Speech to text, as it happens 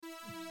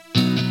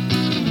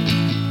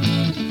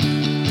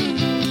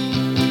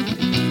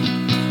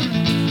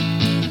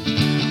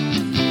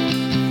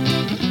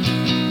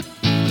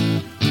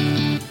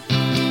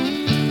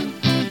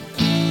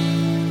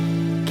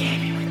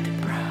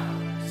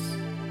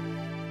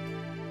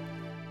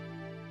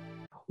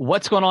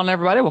What's going on,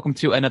 everybody? Welcome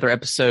to another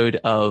episode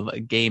of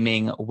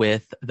Gaming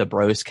with the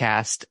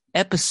Broscast,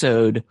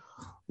 episode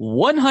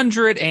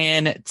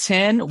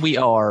 110. We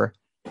are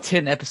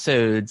 10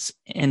 episodes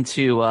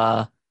into,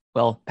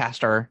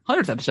 past our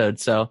 100th episode.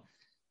 So,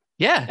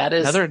 yeah, that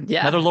is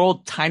another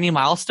little tiny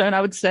milestone,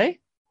 I would say.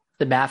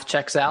 The math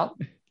checks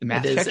out. The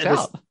math checks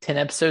out. 10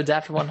 episodes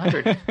after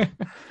 100.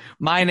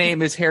 My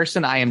name is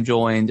Harrison. I am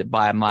joined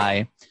by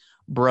my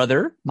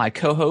brother, my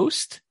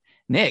co-host,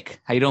 Nick.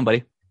 How you doing,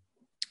 buddy?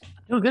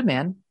 Doing good,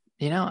 man.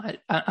 You know,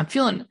 I'm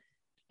feeling.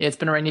 It's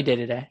been a rainy day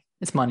today.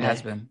 It's Monday. It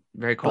has been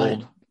very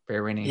cold,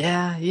 very rainy.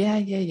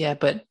 Yeah.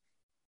 But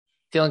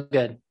feeling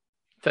good.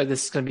 I feel like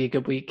this is going to be a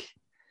good week.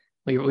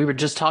 We were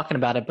just talking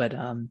about it, but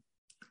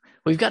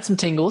we've got some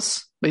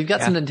tingles. We've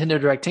got some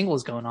Nintendo Direct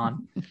tingles going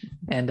on,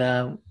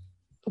 and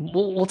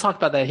we'll talk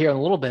about that here in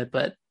a little bit.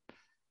 But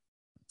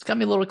it's got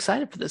me a little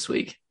excited for this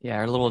week. Yeah,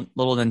 our little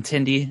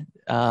Nintendo.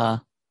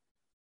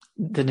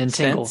 The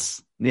Nintingle.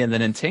 Sense. Yeah, the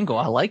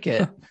Nintingle. I like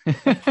it.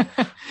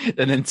 The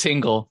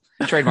Nintingle.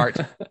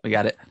 Trademarked. We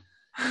got it.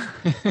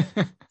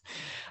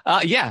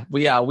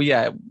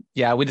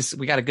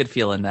 We got a good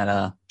feeling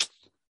that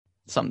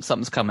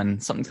something's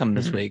coming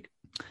this week.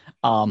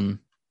 But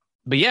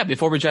yeah,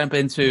 before we jump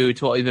into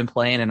what we've been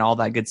playing and all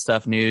that good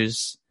stuff,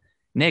 news,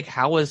 Nick,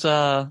 how was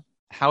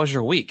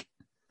your week?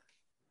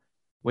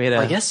 We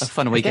had a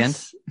fun weekend.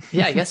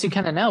 I guess you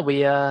kind of know.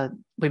 We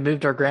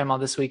moved our grandma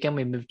this weekend.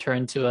 We moved her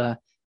into a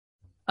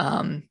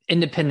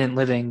independent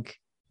living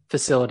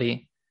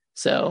facility.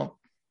 So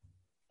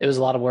it was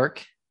a lot of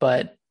work,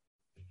 but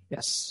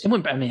yes, it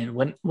went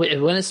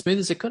as smooth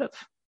as it could have,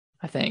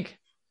 I think.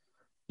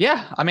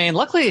 Yeah. I mean,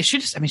 luckily she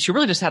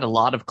really just had a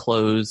lot of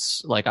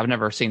clothes. Like, I've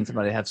never seen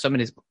somebody have so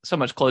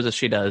much clothes as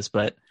she does,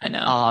 but I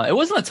know it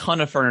wasn't a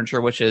ton of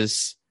furniture, which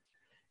is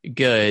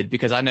good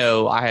because I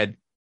know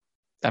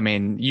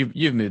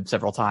you've moved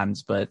several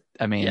times, but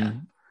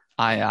I'm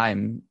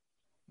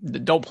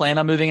don't plan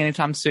on moving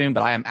anytime soon,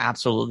 but I am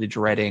absolutely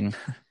dreading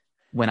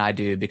when I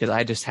do because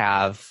I just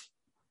have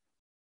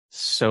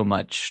so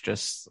much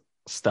just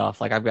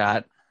stuff. Like, I've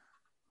got,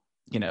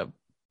 a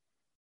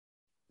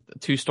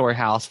 2-story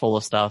house full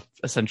of stuff,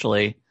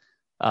 essentially,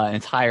 an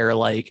entire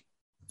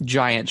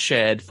giant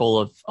shed full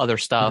of other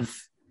stuff.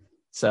 Mm-hmm.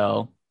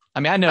 So,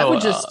 I know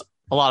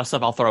a lot of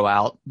stuff I'll throw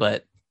out,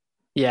 but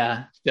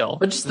still,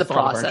 but just the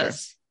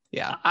process.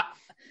 Yeah.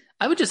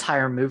 I would just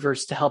hire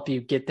movers to help you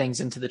get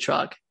things into the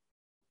truck.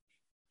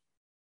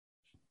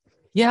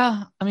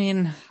 Yeah, I've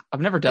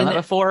never done that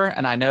before,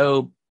 and I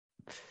know,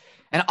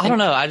 and I don't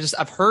know.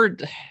 I've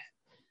heard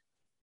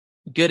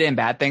good and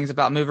bad things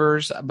about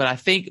movers, but I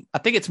think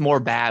it's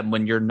more bad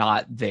when you're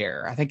not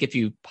there. I think if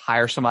you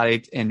hire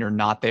somebody and you're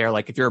not there,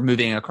 like if you're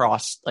moving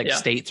across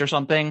states or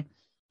something,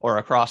 or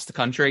across the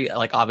country,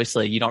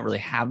 obviously you don't really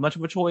have much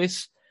of a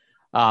choice.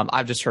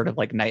 I've just heard of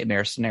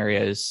nightmare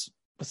scenarios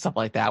with stuff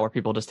like that where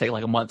people just take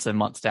months and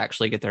months to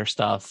actually get their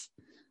stuff.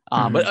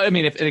 But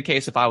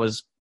if I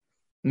was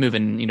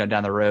moving,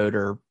 down the road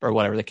or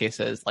whatever the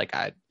case is,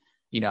 I'd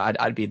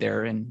be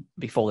there and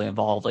be fully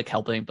involved,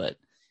 helping. But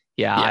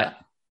I'm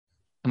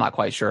not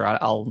quite sure. I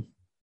don't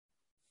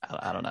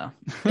know.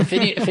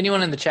 if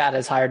anyone in the chat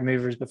has hired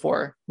movers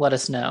before, let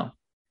us know.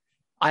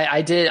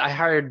 I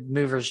hired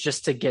movers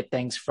just to get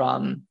things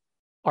from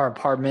our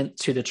apartment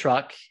to the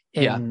truck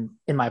in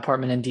my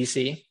apartment in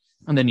DC.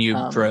 And then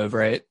you drove,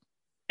 right?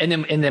 And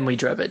then we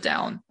drove it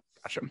down.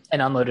 Gotcha.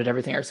 And unloaded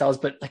everything ourselves.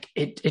 But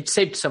it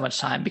saved so much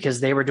time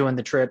because they were doing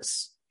the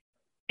trips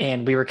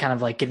and we were kind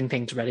of getting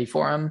things ready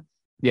for them.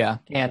 Yeah.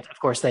 And of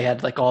course they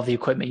had all the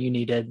equipment you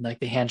needed,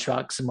 the hand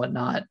trucks and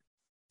whatnot.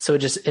 So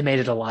it made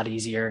it a lot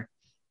easier.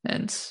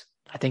 And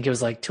I think it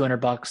was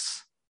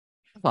 $200.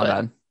 Not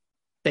bad.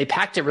 They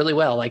packed it really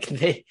well.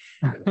 They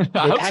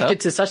packed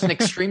it to such an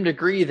extreme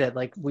degree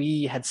that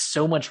we had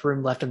so much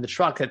room left in the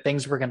truck that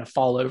things were going to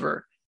fall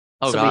over.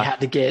 Oh, so God. we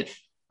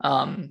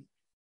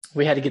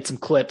had to get some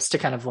clips to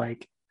kind of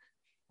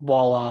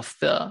wall off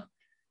the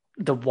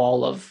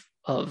wall of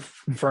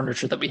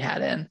furniture that we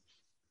had in.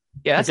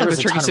 Yeah, that's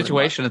a tricky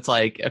situation. It's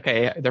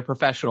okay, they're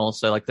professionals,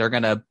 so they're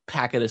gonna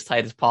pack it as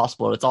tight as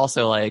possible. It's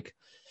also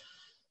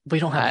we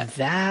don't have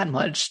that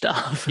much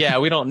stuff. Yeah,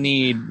 we don't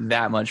need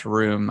that much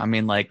room.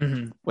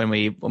 Mm-hmm. when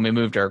we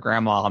moved our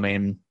grandma,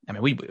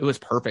 it was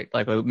perfect.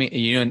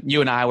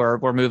 You and I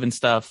were moving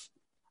stuff,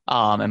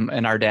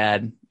 and our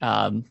dad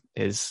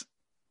is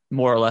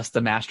more or less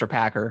the master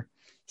packer,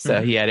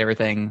 so he had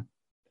everything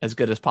as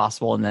good as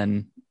possible, and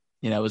then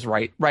it was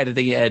right at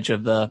the edge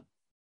of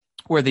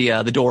where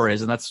the door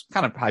is, and that's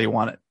kind of how you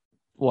want it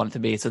to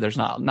be. So there's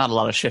not a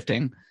lot of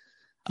shifting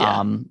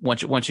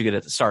once you get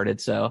it started.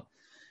 So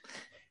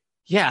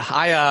yeah,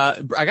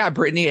 I got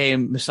Brittany a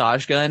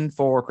massage gun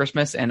for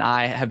Christmas, and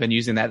I have been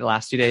using that the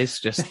last 2 days,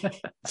 just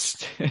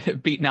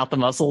beating out the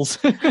muscles.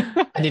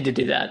 I need to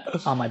do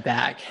that on my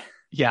back.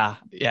 Yeah.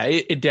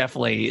 It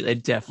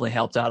definitely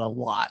helped out a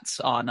lot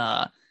on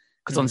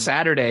because on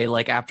Saturday,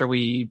 after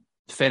we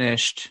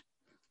finished,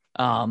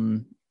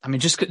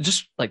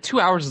 just 2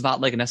 hours is not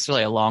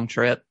necessarily a long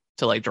trip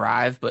to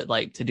drive, but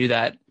to do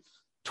that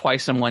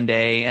twice in one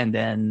day, and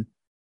then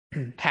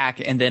pack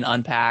and then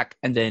unpack,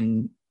 and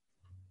then,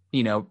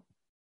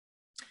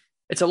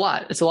 it's a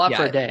lot. It's a lot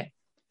for a day.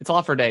 It's a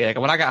lot for a day. Like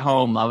when I got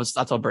home, I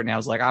told Brittany, I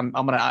was like, I'm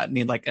gonna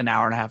need like an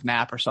hour and a half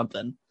nap or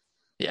something.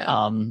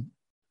 Yeah.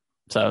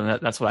 So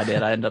that's what I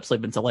did. I ended up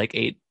sleeping till like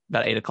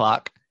about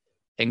 8:00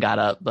 and got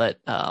up. But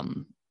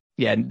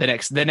yeah,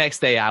 the next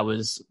day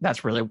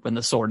that's really when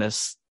the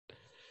soreness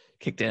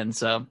kicked in.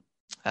 So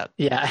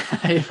yeah,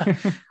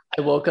 I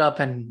woke up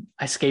and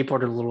I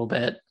skateboarded a little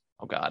bit.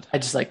 Oh God. I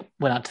just like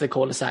went out to the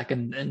cul-de-sac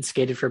and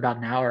skated for about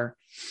an hour.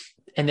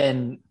 And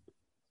then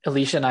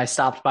Alicia and I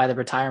stopped by the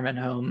retirement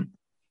home.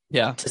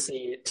 Yeah. To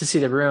see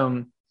the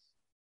room.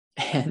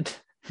 And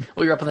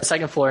we were up on the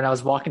second floor, and I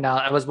was walking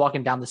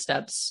down the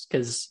steps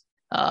because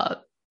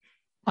our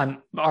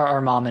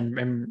mom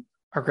and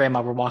our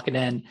grandma were walking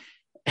in,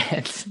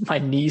 and my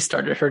knee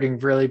started hurting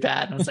really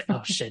bad. And I was like,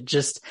 oh shit,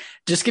 just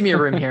give me a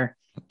room here.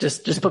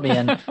 Just put me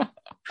in.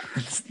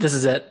 This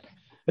is it.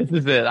 This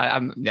is it. I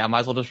might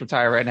as well just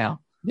retire right now.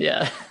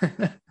 Yeah.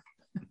 But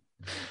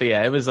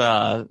yeah, it was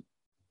a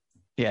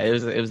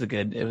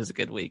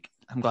good week.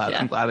 I'm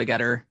glad we got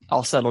her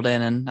all settled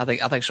in, and I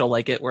think she'll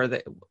like it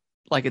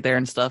there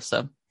and stuff.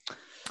 So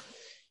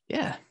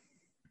yeah.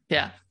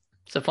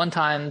 So fun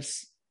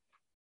times.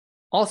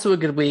 Also a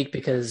good week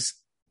because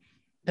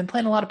been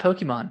playing a lot of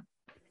Pokemon.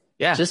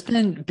 Yeah, just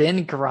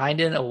been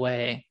grinding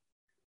away.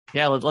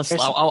 Yeah, let's. I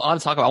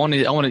want to talk about.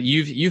 I want to.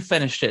 You've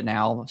finished it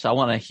now, so I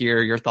want to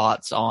hear your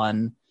thoughts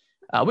on.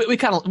 We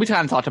kind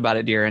of talked about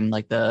it during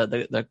like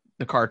the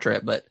car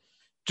trip, but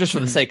just for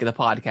the sake of the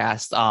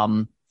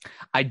podcast,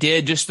 I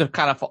did just to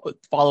kind of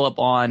follow up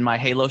on my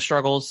Halo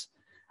struggles.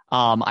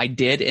 I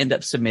did end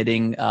up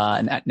submitting,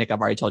 and Nick, I've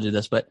already told you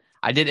this, but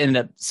I did end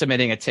up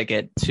submitting a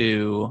ticket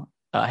to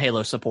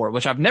Halo support,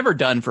 which I've never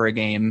done for a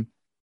game.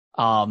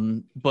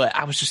 But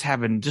I was just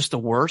having just the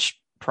worst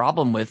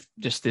problem with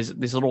just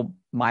these little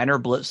minor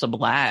blips of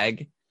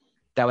lag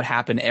that would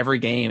happen every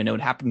game, and it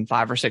would happen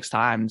 5 or 6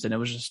 times, and it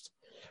was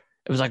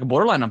like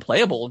borderline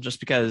unplayable just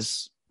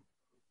because.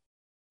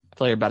 I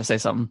feel like you're about to say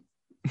something.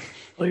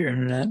 Oh, your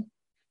internet.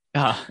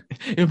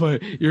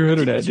 Your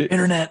internet.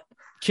 Internet.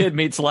 Kid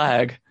meets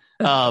lag.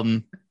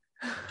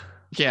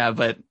 Yeah,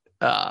 but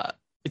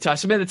so I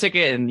submitted the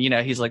ticket, and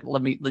he's like,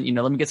 let me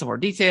get some more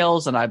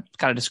details, and I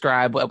kind of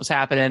described what was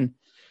happening.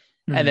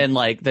 And then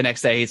like the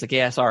next day he's like,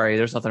 yeah, sorry,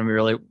 there's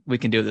nothing we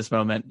can do at this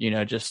moment.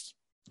 Just,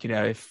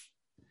 if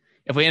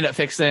we end up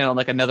fixing it on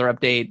like another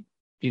update,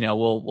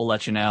 we'll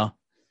let you know.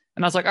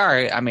 And I was like, all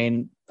right. I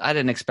mean, I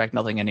didn't expect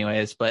nothing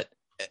anyways,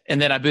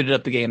 and then I booted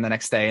up the game the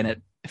next day, and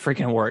it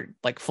freaking worked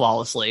like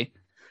flawlessly.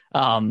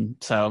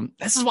 So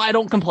this is why I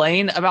don't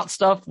complain about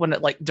stuff when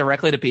it like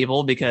directly to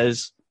people,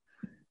 because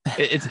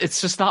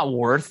it's just not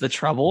worth the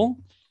trouble.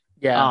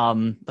 Yeah.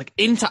 Like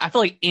anytime, I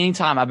feel like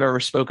anytime I've ever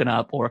spoken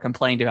up or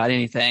complained about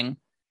anything,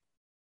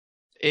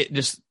 it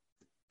just,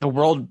 the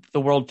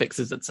world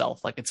fixes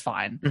itself. Like it's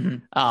fine.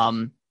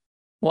 Mm-hmm.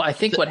 Well, I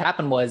think what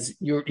happened was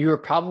you were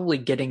probably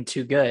getting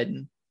too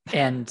good,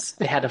 and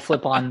they had to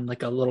flip on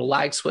like a little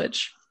lag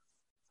switch,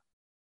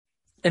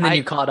 and then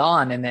you caught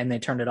on, and then they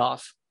turned it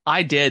off.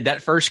 I did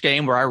that first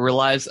game where I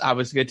realized I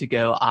was good to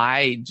go.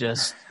 I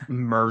just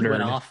murdered. You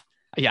went off.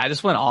 Yeah, I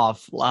just went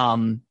off.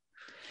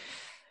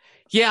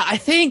 Yeah, I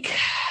think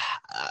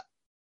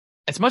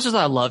as much as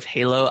I love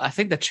Halo, I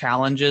think the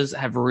challenges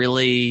have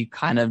really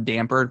kind of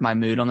dampened my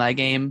mood on that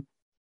game.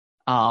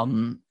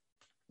 I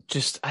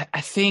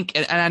think,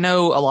 and I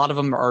know a lot of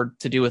them are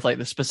to do with like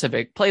the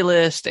specific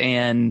playlist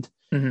and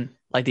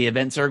like the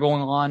events that are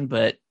going on,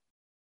 but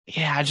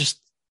yeah, it's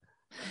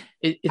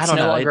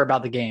no longer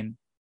about the game.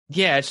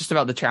 Yeah, it's just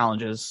about the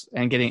challenges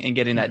and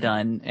getting that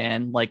done.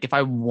 And like if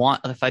I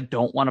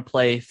don't want to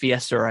play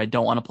Fiesta, or I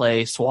don't want to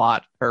play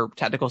SWAT or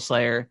Tactical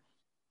Slayer,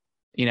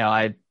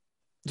 I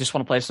just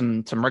want to play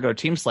some regular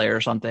Team Slayer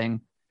or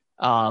something.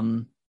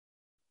 I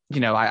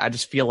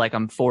just feel like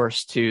I'm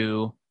forced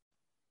to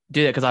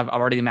do that because I've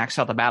already maxed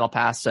out the battle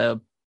pass.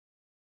 So,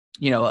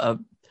 and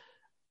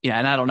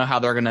I don't know how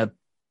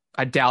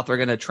I doubt they're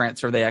gonna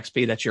transfer the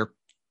XP that you're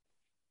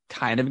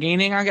kind of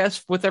gaining, I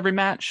guess, with every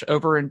match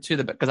over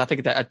into because I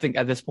think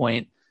at this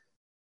point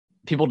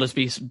people just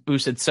be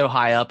boosted so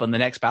high up on the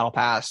next battle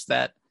pass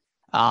that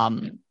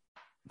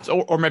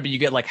or maybe you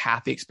get like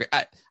half the experience.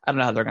 I don't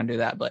know how they're gonna do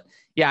that, but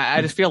yeah,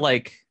 I just feel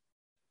like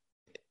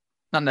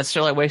not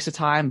necessarily a waste of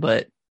time,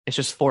 but it's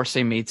just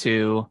forcing me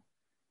to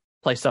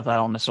play stuff that I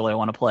don't necessarily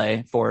want to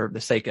play for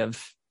the sake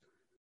of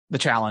the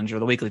challenge or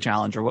the weekly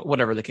challenge or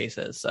whatever the case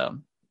is. So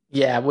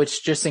yeah,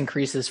 which just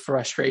increases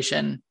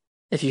frustration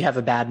if you have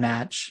a bad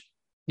match.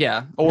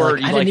 Yeah. Or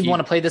I didn't even want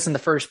to play this in the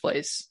first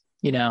place,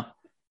 Yeah.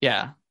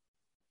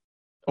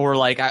 Or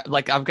I've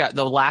got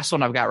the last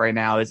one I've got right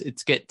now is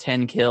it's get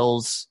 10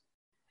 kills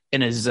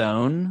in a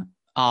zone.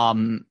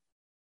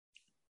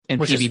 In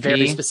which PvP, is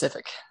very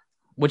specific.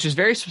 Which is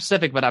very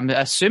specific, but I'm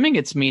assuming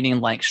it's meaning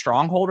like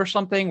stronghold or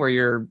something where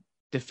you're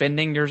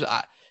defending yours.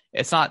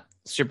 It's not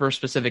super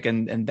specific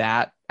in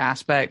that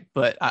aspect,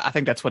 but I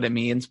think that's what it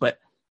means. But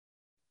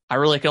I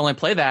really can only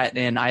play that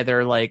in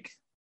either like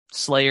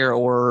Slayer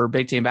or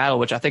Big Team Battle,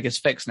 which I think is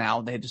fixed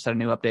now. They just had a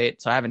new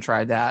update, so I haven't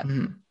tried that.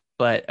 Mm-hmm.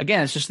 But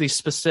again, it's just these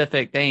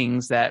specific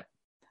things and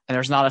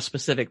there's not a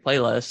specific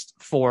playlist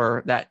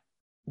for that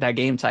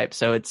game type.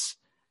 So it's,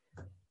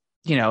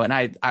 and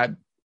I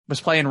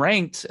was playing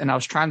ranked and I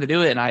was trying to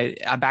do it and I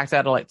backed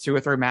out of like 2 or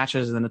 3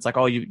 matches and then it's like,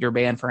 oh, you're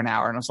banned for an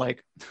hour. And I was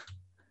like,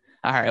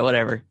 all right,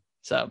 whatever.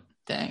 So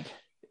dang.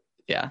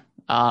 Yeah.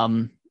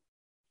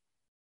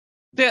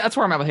 Yeah, that's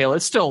where I'm at with Halo.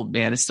 It's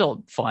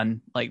still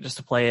fun. Like just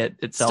to play it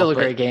itself. Still a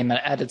great game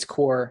at its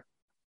core.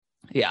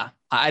 Yeah.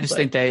 I just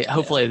think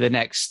hopefully the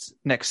next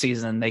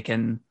season they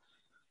can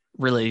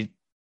really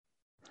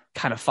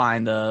kind of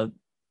find a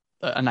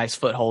nice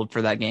foothold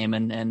for that game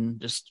and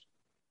just,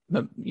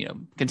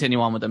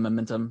 continue on with the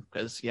momentum.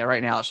 Because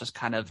right now it's just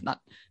kind of not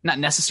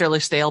necessarily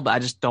stale, but I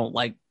just don't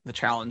like the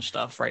challenge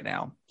stuff right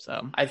now.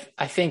 So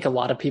I think a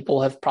lot of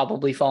people have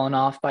probably fallen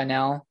off by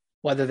now,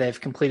 whether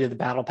they've completed the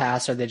battle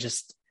pass or they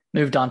just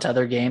moved on to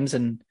other games.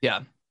 And yeah,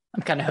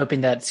 I'm kind of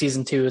hoping that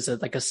season 2 is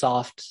a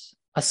soft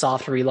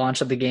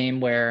relaunch of the game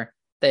where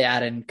they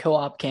add in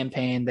co-op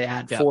campaign, they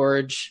add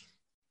Forge,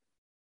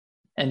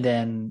 and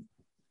then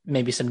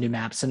maybe some new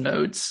maps and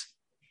modes.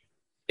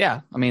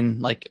 Yeah. I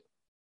mean, like,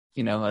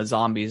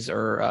 zombies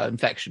or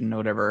infection or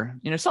whatever,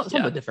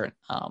 something different.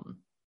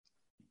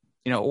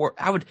 Or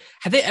have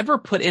they ever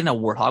put in a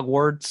Warthog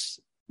Wars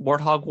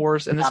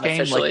in this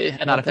game? Officially,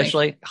 not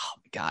officially. Oh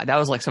my God. That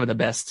was like some of the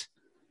best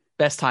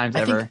times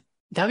ever.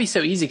 That'd be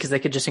so easy because they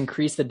could just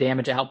increase the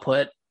damage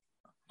output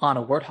on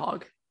a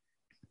Warthog,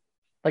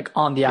 like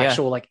on the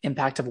actual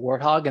impact of a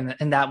Warthog, and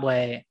in that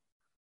way,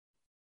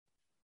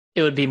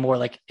 it would be more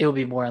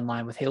in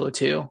line with Halo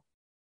 2.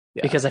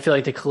 Yeah. Because I feel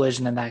like the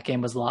collision in that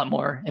game was a lot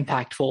more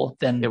impactful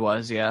than it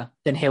was,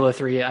 than Halo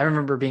 3. I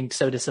remember being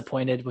so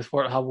disappointed with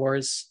Warthog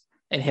Wars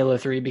in Halo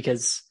 3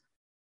 because,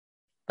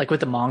 like with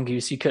the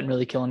Mongoose, you couldn't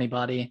really kill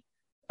anybody.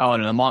 Oh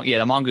no, the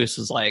Mongoose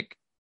was like,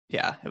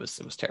 it was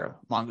terrible.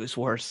 Mongoose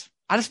Wars.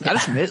 I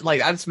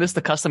just miss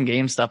the custom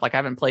game stuff. Like I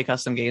haven't played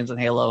custom games in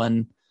Halo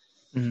and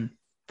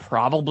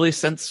probably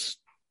since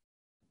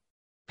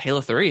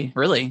Halo 3,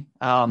 really.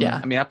 I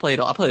mean, I played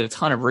a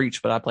ton of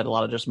Reach, but I played a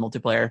lot of just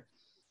multiplayer.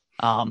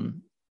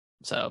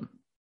 So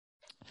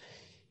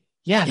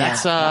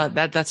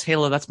that's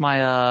Halo. That's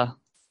my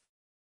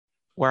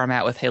where I'm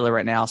at with Halo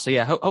right now.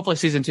 So hopefully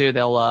season 2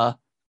 they'll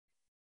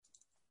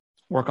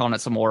work on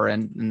it some more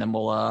and then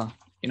we'll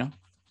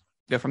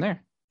go from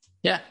there.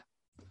 Yeah.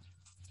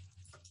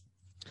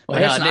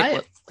 Well,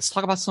 Nick, let's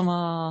talk about some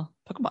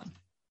Pokemon.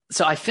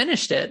 So I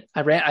finished it.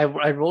 I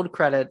rolled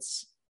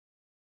credits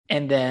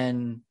and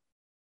then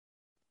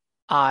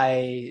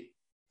I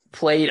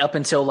played up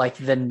until like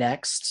the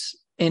next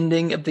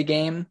ending of the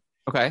game.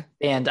 Okay.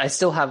 And I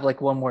still have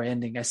like one more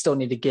ending. I still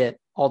need to get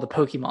all the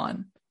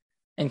Pokemon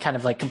and kind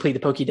of like complete the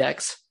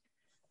Pokédex.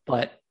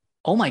 But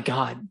oh my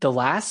God, the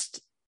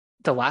last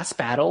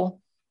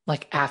battle,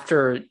 like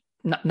after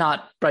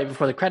not right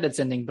before the credits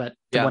ending, but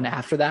the one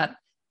after that,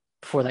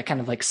 before that kind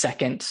of like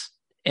second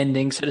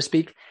ending, so to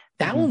speak,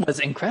 that one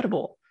was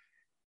incredible.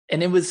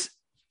 And it was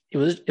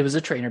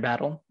a trainer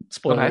battle,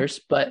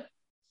 spoilers, but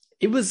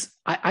it was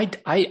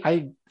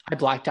I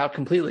blacked out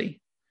completely.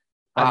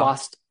 Wow. I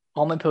lost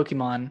all my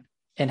Pokemon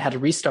and had to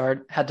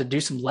restart, had to do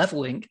some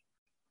leveling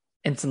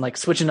and some like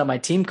switching up my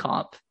team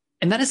comp.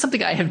 And that is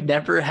something I have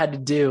never had to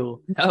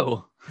do.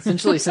 No.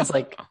 Essentially since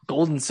like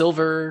Gold and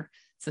Silver,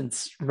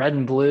 since Red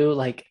and Blue,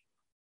 like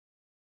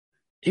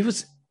it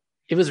was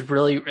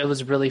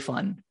really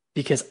fun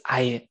because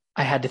I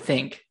had to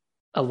think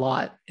a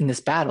lot in this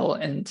battle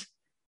and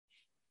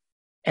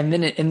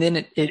then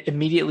it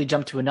immediately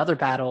jumped to another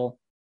battle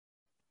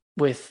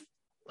with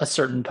a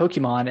certain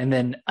Pokemon and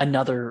then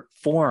another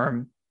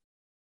form,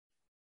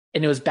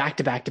 and it was back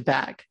to back to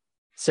back.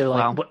 So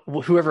like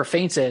whoever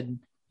fainted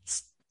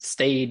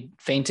stayed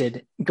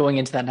fainted going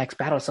into that next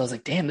battle. So I was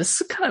like, damn,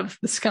 this is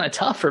kind of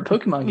tough for a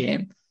Pokemon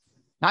game.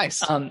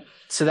 Nice.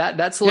 So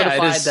that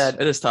solidified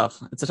that it is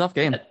tough. It's a tough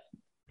game.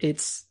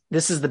 This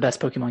is the best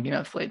Pokemon game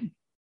I've played.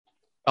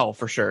 Oh,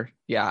 for sure.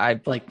 Yeah,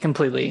 I like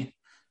completely.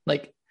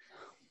 Like,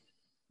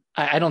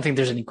 I don't think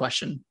there's any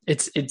question.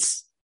 It's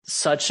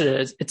such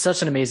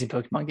an amazing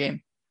Pokemon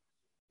game.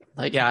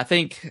 Like, yeah,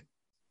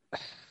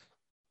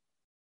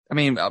 I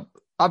mean,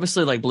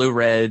 obviously, like Blue,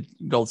 Red,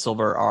 Gold,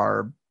 Silver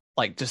are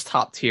like just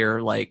top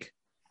tier, like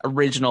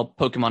original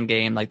Pokemon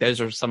game. Like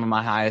those are some of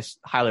my highest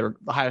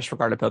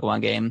regarded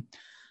Pokemon game.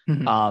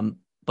 Mm-hmm.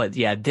 But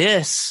yeah,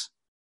 this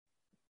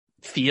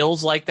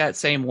feels like that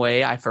same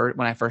way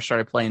when I first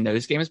started playing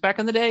those games back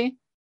in the day.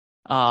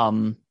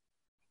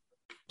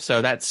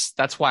 So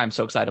that's why I'm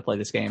so excited to play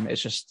this game.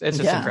 It's just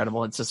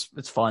incredible. It's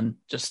fun.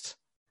 Just,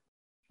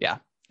 yeah,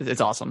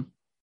 it's awesome.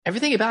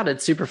 Everything about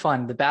it's super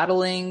fun. The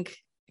battling,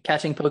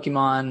 catching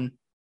Pokemon,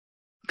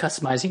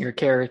 customizing your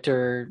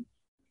character,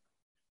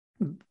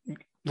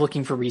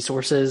 looking for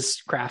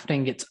resources,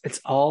 crafting,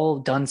 it's all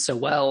done so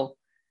well.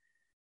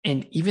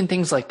 And even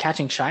things like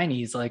catching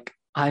shinies, like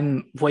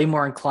I'm way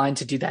more inclined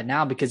to do that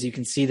now because you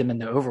can see them in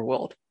the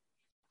overworld.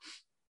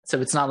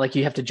 So it's not like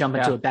you have to jump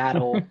into a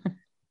battle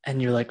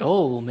and you're like,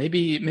 oh,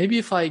 maybe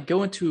if I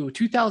go into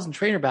 2,000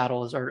 trainer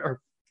battles or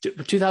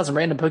 2,000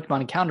 random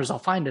Pokemon encounters, I'll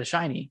find a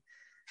shiny.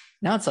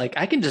 Now it's like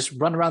I can just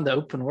run around the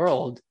open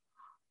world,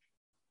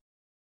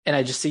 and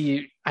I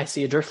see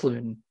a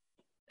Drifloon,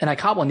 and I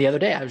caught one the other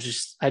day. I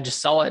just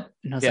saw it,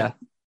 and I was like,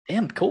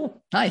 damn,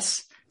 cool,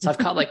 nice. So I've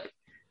caught like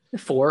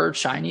 4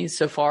 shinies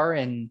so far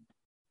in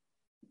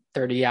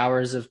 30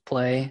 hours of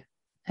play,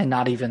 and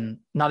not even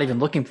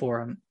looking for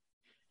them.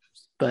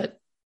 But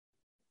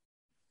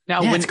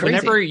now,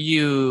 whenever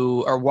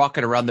you are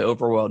walking around the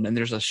overworld and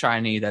there's a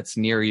shiny that's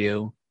near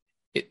you,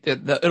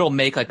 it'll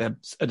make like a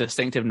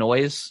distinctive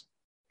noise.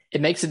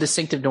 It makes a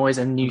distinctive noise,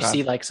 and you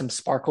see like some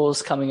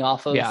sparkles coming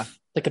off of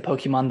like a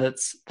Pokemon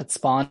that's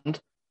spawned.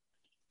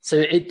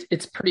 So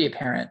it's pretty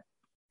apparent.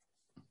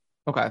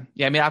 Okay.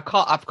 Yeah, I mean, I've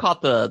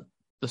caught the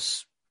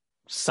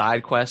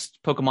side quest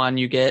Pokemon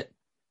you get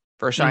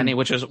for a shiny,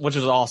 which is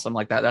awesome.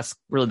 Like that's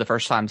really the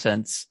first time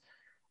since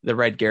the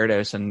Red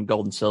Gyarados and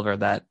Gold and Silver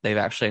that they've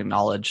actually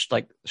acknowledged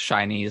like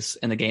shinies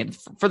in the game.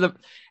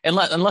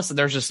 Unless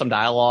there's just some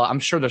dialogue. I'm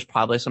sure there's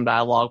probably some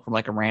dialogue from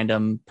like a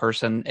random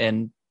person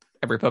in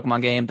every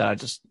Pokemon game that I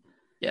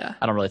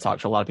don't really talk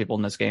to a lot of people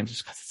in this game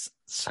just because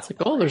it's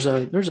like, oh, there's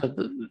a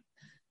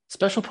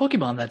special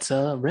Pokemon that's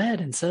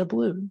red instead of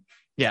blue.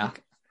 Yeah.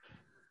 Like,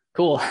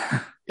 cool.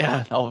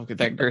 Yeah. Oh,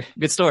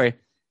 good story.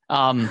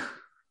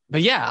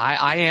 But yeah,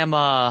 I am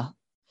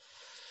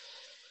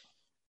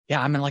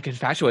I'm like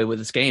infatuated with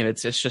this game.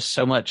 It's just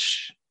so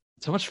much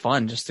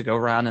fun just to go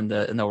around in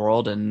the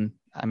world. And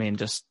I mean,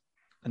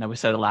 I know we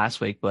said it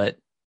last week, but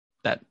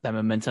that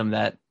momentum,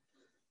 that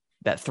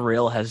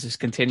thrill has just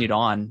continued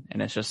on,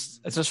 and it's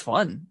just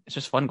fun. It's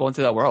just fun going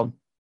through that world.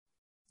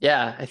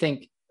 Yeah, I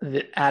think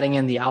adding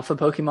in the alpha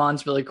Pokemon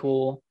is really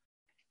cool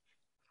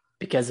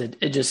because it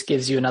just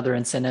gives you another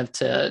incentive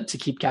to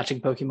keep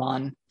catching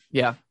Pokemon.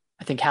 Yeah.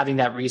 I think having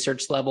that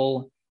research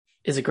level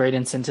is a great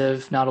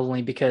incentive, not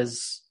only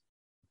because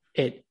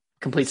it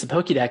completes the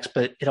Pokédex,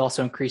 but it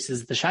also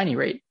increases the shiny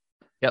rate.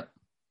 Yep.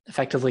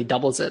 Effectively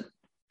doubles it.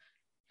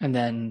 And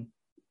then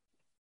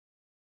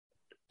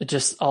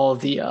just all of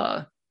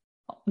the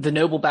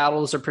noble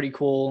battles are pretty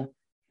cool,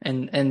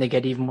 and they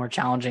get even more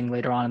challenging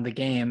later on in the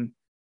game.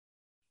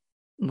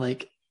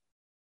 Like,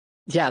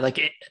 yeah,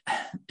 like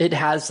it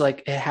has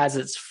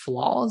its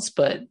flaws,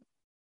 but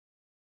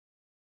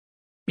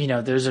you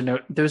know, those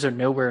are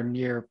nowhere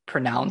near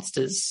pronounced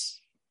as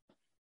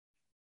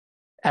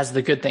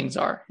the good things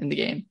are in the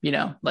game. You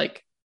know,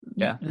 like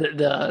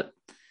the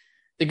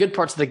good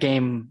parts of the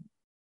game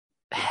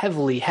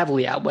heavily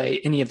outweigh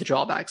any of the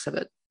drawbacks of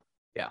it.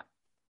 Yeah.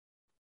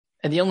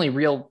 And the only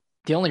real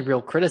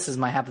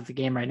criticism I have of the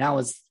game right now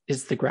is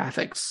the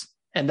graphics,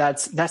 and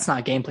that's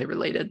not gameplay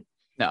related.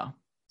 No.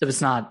 So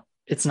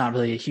it's not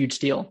really a huge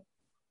deal.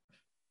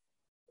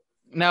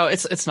 No,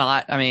 it's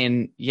not. I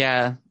mean,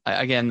 yeah.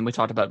 Again, we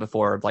talked about it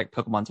before. Like,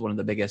 Pokemon's one of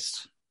the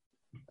biggest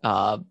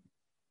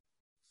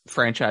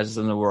franchises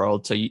in the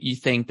world, so you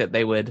think that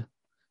they would,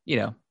 you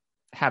know,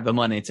 have the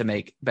money to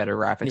make better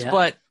graphics. Yeah.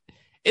 But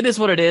it is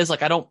what it is.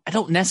 Like, I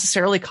don't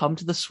necessarily come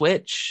to the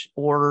Switch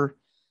or,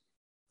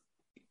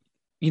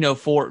 you know,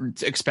 to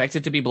expect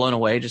it to be blown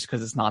away just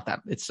because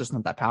it's just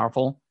not that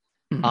powerful.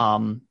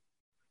 Mm-hmm.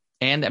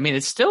 And I mean,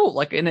 it's still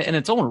like in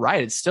its own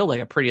right, it's still like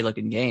a pretty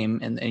looking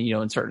game. And you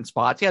know, in certain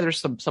spots, yeah, there's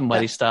some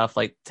muddy stuff,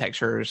 like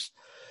textures,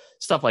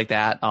 stuff like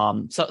that.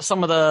 So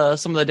some of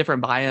the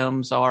different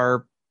biomes are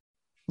a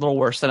little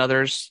worse than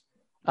others.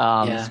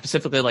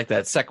 Specifically like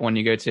that second one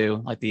you go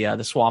to, like the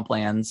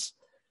swamplands.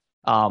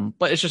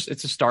 But it's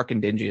just dark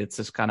and dingy. It's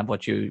just kind of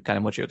what you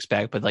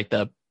expect. But like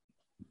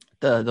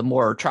the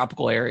more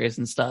tropical areas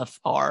and stuff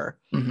are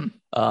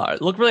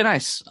look really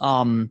nice.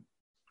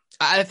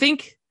 I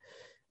think.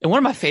 And one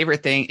of my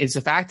favorite things is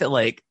the fact that,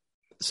 like,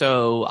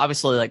 so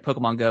obviously, like,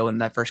 Pokemon Go, when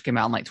that first came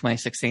out in like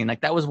 2016, like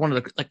that was one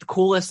of the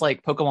coolest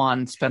like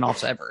Pokemon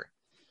spinoffs ever.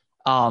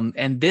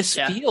 And this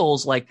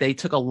feels like they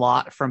took a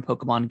lot from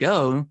Pokemon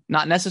Go,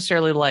 not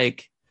necessarily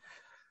like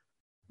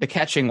the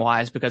catching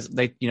wise, because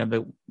they, you know,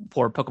 the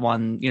poor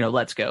Pokemon, you know,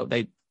 Let's Go,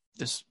 they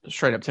just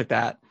straight up took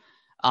that.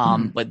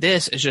 But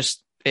this is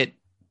just it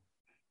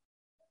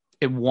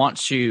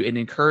wants you, it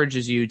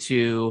encourages you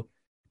to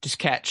just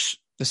catch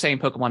the same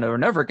Pokemon over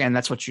and over again.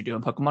 That's what you do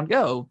in Pokemon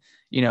Go.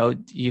 You know,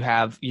 you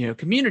have, you know,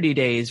 community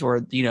days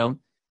where, you know,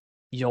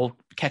 you'll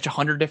catch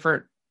 100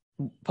 different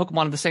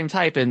Pokemon of the same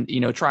type and, you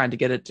know, trying to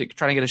get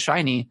a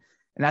shiny.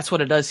 And that's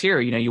what it does here.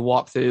 You know, you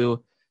walk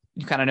through,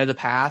 you kind of know the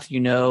path, you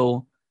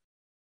know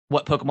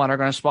what Pokemon are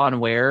going to spawn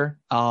where,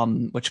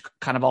 which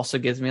kind of also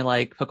gives me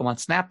like Pokemon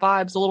Snap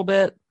vibes a little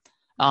bit.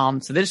 So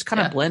they just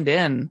kind of blend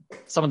in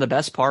some of the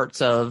best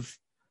parts of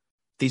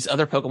these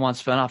other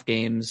Pokemon spinoff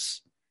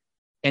games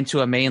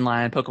into a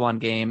mainline Pokemon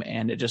game,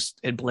 and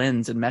it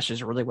blends and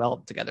meshes really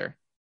well together.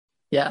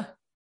 Yeah.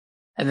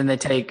 And then they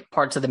take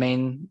parts of the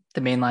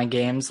mainline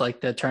games,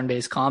 like the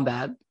turn-based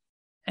combat,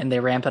 and they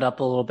ramp it up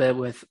a little bit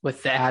with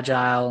the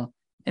agile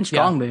and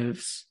strong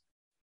moves.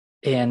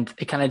 And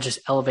it kind of just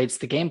elevates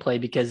the gameplay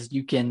because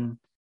you can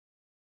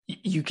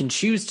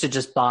choose to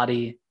just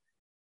body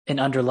an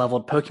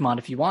underleveled Pokemon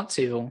if you want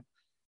to,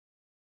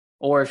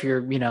 or if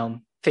you're,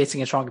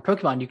 facing a stronger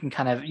Pokemon, you can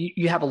kind of,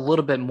 you have a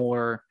little bit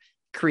more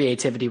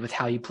creativity with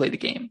how you play the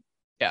game.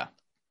 Yeah.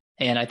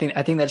 And I think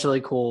that's really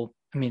cool.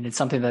 I mean, it's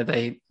something that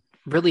they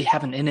really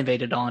haven't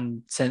innovated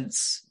on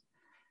since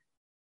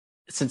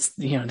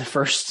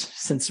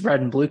since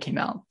Red and Blue came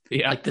out.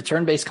 Yeah. Like the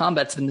turn-based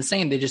combat's been the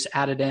same. They just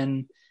added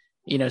in,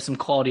 some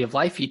quality of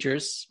life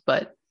features.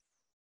 But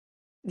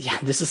yeah,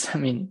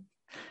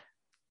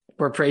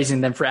 we're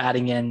praising them for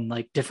adding in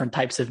like different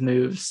types of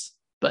moves,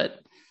 but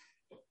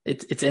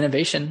it's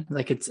innovation.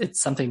 Like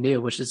it's something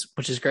new, which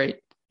is great.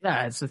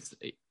 Yeah,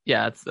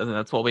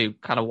 that's what we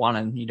kind of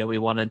wanted. We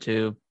wanted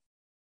to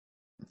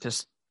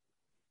just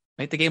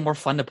make the game more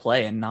fun to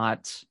play and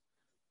not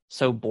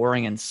so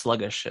boring and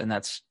sluggish. And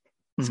this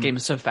game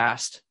is so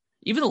fast.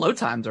 Even the load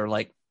times are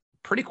like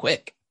pretty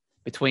quick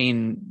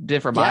between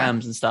different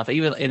biomes and stuff.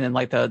 Even and then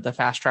like the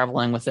fast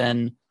traveling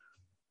within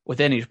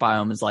each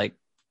biome is like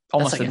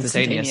almost like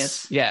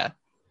instantaneous. Yeah.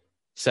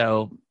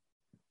 So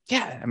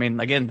yeah, I mean,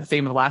 again, the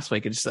theme of last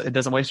week, it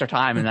doesn't waste our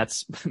time, and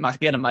that's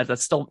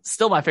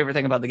still my favorite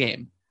thing about the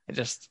game.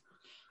 It's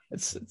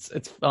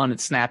fun,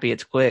 it's snappy,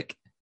 it's quick.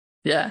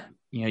 Yeah,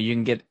 you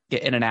can get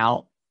in and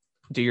out,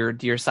 do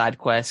your side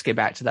quests, get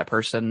back to that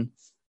person.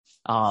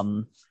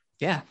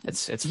 Yeah,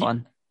 it's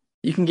fun.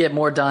 You can get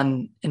more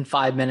done in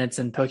 5 minutes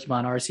in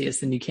Pokemon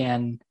Arceus than you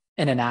can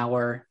in an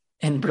hour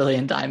in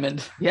Brilliant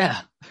Diamond. Yeah,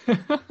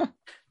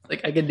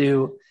 like I can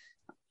do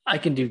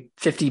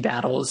 50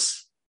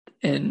 battles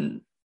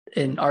in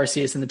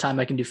Arceus in the time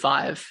I can do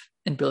 5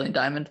 in Brilliant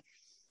Diamond.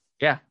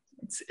 Yeah,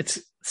 it's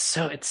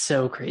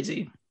so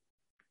crazy.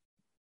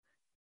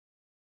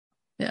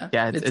 Yeah,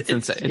 it's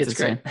insane. It's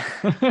great.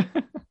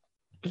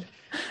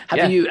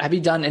 Have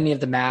you done any of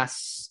the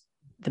mass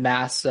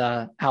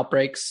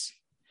outbreaks?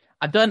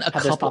 I've done a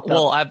couple.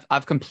 Well,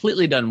 I've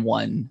completely done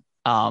one.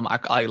 I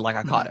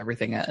caught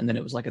everything and then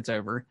it was like it's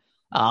over.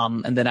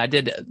 And then I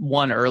did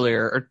one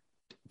earlier or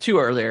 2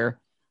 earlier.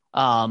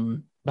 But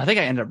I think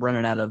I ended up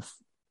running out of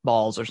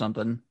balls or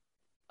something.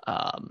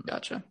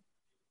 Gotcha.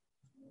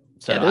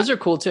 So yeah, those are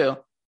cool too.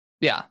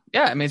 Yeah.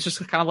 I mean, it's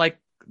just kind of like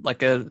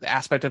a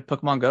aspect of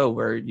Pokemon Go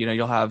where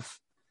you'll have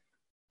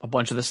a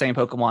bunch of the same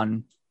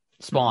Pokemon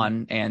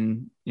spawn,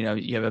 and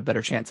you have a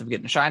better chance of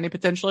getting a shiny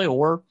potentially,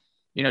 or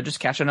just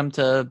catching them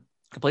to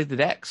complete the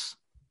dex.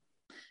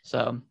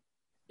 So,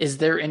 is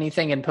there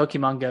anything in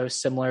Pokemon Go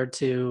similar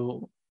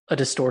to a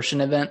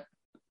distortion event?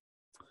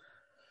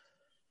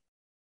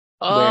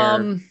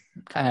 Where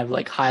kind of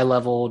like high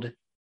leveled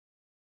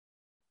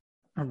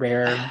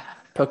rare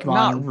Pokemon?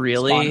 Not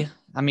really. Spawn?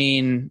 I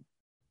mean,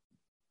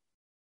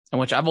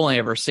 which I've only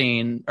ever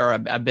seen, or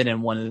I've been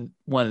in one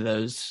of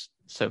those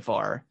so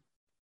far.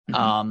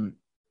 Mm-hmm.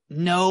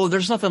 No,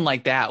 there's nothing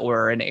like that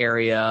where an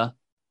area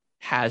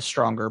has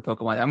stronger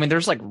Pokemon. I mean,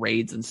 there's like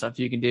raids and stuff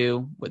you can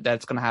do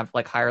that's going to have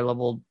like higher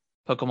level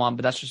Pokemon,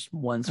 but that's just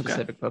one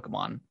specific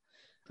Pokemon.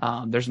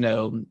 There's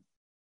no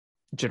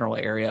general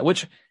area,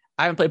 which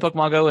I haven't played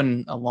Pokemon Go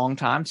in a long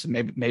time, so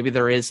maybe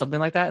there is something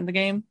like that in the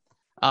game.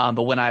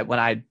 But when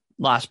I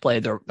last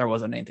played, there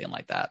wasn't anything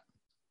like that.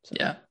 So.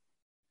 Yeah.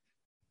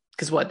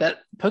 Because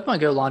that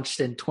Pokemon Go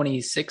launched in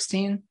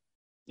 2016?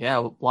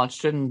 Yeah,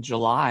 launched in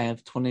July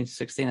of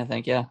 2016, I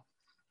think. Yeah.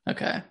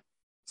 Okay.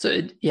 So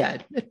it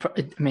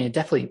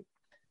definitely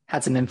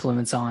had some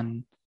influence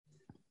on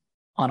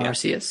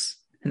Arceus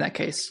in that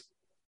case.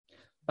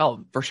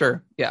 Oh, for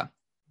sure. Yeah.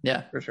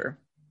 Yeah, for sure.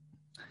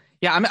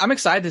 Yeah, I'm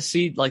excited to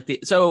see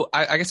so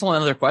I guess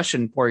one other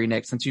question for you,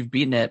 Nick, since you've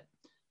beaten it,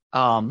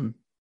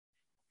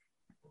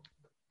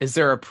 is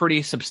there a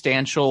pretty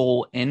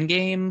substantial end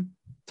game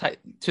type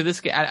to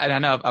this game? I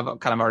know I've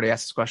kind of already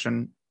asked this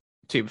question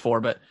to you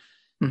before, but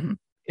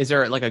is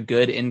there like a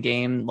good end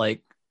game?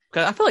 Like,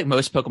 cause I feel like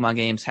most Pokemon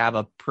games have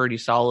a pretty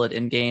solid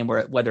end game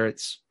whether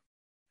it's,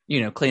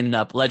 cleaning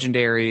up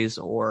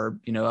legendaries or,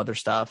 other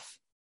stuff.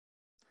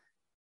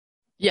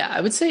 Yeah,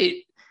 I would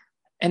say,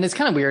 and it's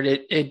kind of weird.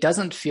 It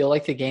doesn't feel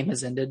like the game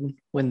has ended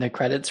when the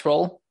credits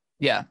roll.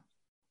 Yeah.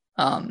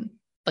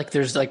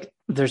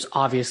 There's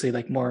obviously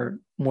like more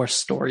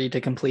story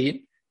to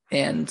complete,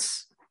 and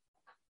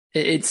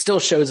it still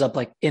shows up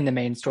like in the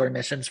main story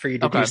missions for you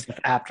to do stuff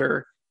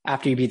after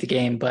you beat the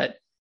game. But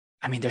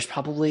I mean, there's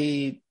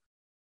probably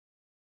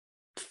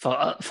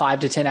 5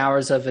 to 10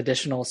 hours of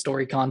additional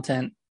story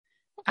content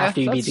after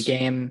you beat the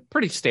game.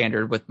 Pretty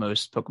standard with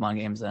most Pokemon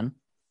games then.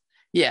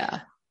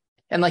 Yeah.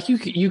 And like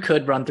you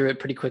could run through it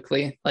pretty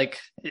quickly. Like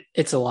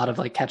it's a lot of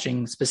like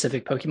catching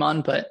specific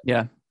Pokemon, but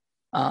yeah.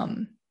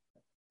 And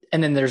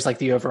then there's like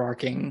the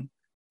overarching,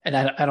 and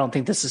I don't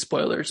think this is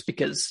spoilers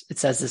because it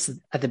says this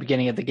at the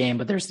beginning of the game,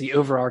 but there's the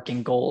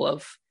overarching goal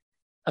of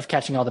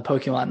catching all the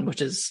Pokemon,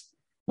 which is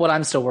what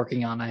I'm still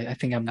working on. I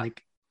think I'm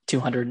like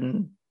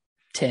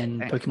 210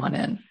 Pokemon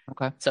in.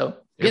 Okay. So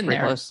getting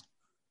there. Close.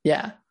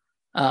 Yeah.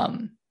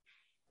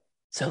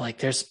 So like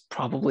there's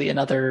probably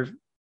another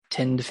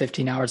 10 to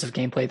 15 hours of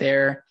gameplay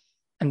there.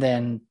 And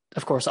then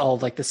of course, all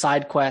of like the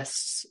side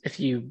quests, if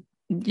you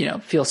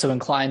feel so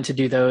inclined to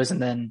do those.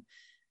 And then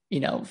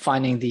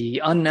finding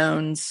the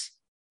unknowns,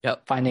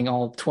 Yep. finding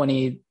all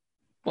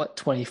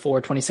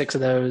 24, 26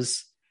 of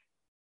those,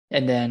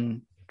 and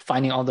then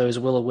finding all those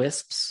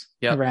will-o-wisps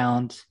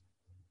around.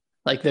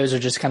 Like those are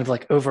just kind of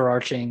like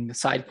overarching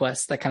side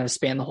quests that kind of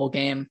span the whole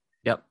game.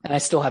 Yep. And I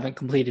still haven't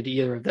completed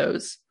either of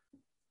those.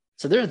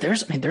 So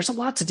there's a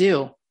lot to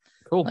do.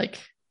 Cool. Like,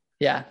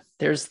 yeah,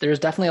 there's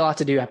definitely a lot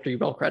to do after you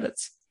roll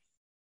credits.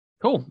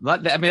 Cool.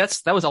 I mean,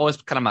 that was always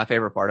kind of my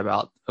favorite part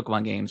about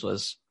Pokemon games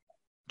was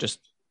just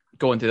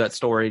going through that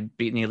story,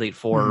 beating the Elite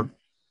Four,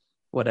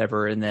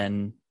 whatever, and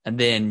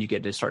then you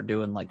get to start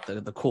doing like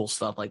the cool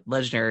stuff like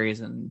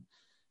legendaries and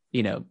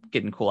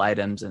getting cool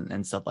items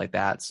and stuff like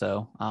that.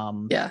 So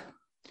yeah,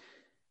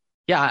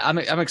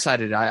 I'm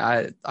excited.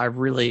 I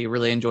really,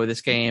 really enjoy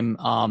this game.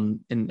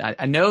 And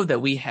I know that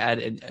we had,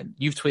 and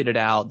you've tweeted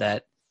out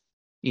that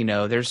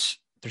there's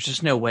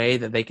just no way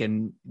that they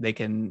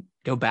can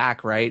go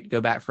back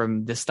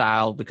from this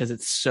style because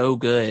it's so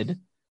good.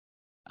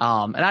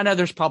 And I know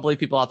there's probably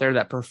people out there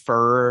that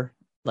prefer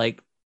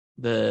like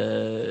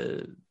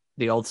the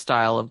old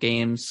style of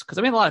games, because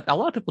I mean a lot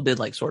of people did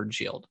like Sword and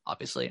Shield,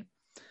 obviously.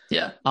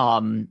 Yeah. I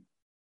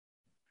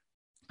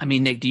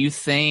mean, Nick, do you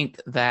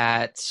think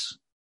that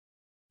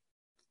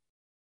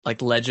like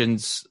the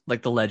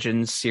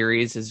Legends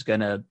series is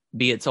gonna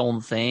be its own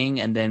thing,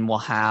 and then we'll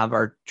have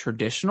our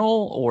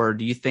traditional, or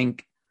do you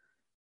think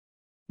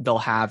they'll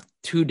have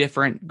two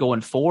different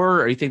going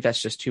forward, or do you think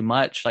that's just too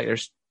much? Like,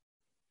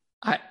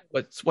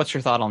 what's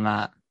your thought on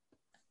that?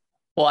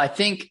 Well, I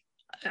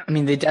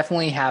mean, they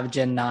definitely have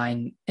Gen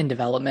 9 in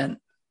development,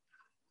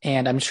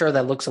 and I'm sure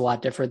that looks a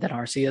lot different than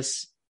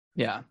Arceus.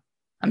 Yeah.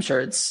 I'm sure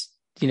it's,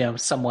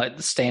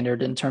 somewhat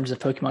standard in terms of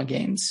Pokemon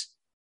games.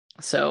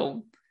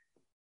 So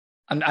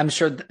I'm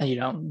sure,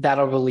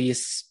 that'll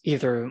release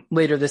either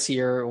later this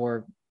year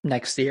or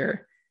next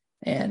year.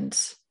 And,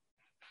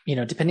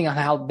 depending on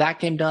how that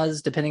game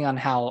does, depending on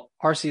how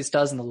Arceus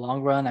does in the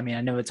long run. I mean,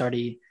 I know it's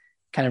already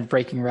kind of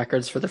breaking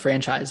records for the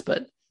franchise,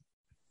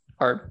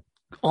 or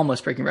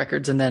almost breaking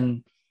records. And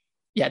then,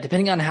 yeah,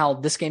 depending on how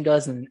this game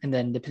does, and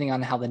then depending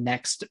on how the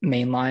next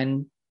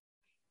mainline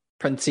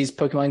parentheses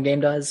Pokemon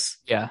game does.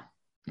 Yeah.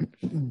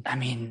 I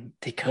mean,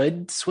 they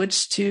could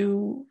switch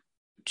to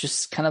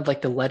just kind of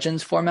like the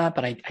Legends format,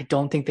 but I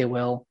don't think they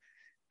will.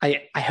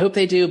 I hope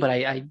they do, but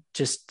I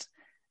just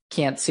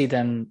can't see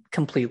them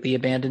completely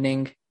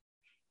abandoning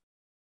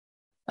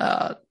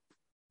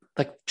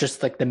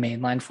like the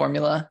mainline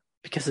formula,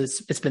 because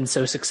it's been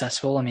so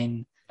successful. I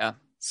mean, yeah,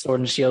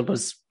 Sword and Shield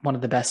was one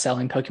of the best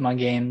selling Pokemon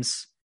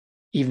games,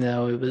 even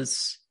though it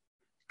was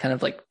kind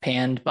of like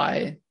panned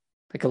by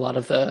like a lot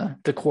of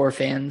the core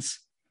fans.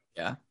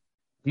 Yeah.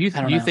 Do you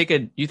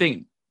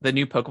think the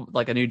new Pokemon,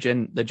 like the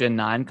Gen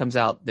 9 comes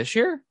out this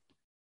year?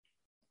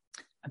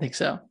 I think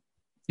so.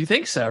 You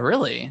think so?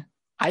 Really?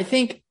 I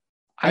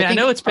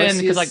know it's been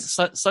because like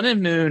Sun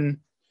and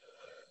Moon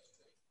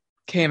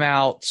came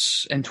out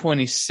in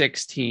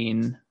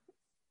 2016.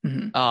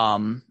 Mm-hmm.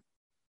 And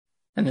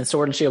then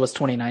Sword and Shield was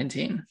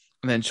 2019.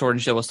 And then Sword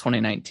and Shield was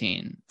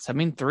 2019. So I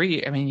mean,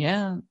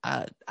 yeah.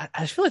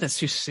 I feel like that's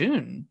too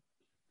soon.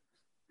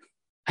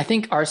 I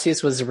think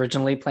Arceus was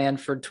originally planned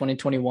for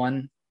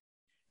 2021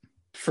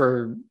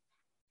 for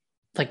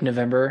like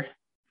November,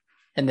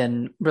 and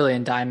then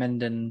Brilliant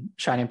Diamond and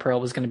Shining Pearl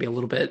was going to be a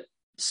little bit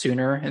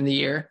sooner in the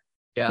year,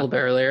 a little bit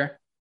earlier,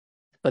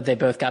 but they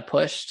both got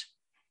pushed.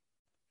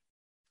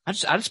 I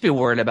just be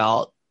worried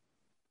about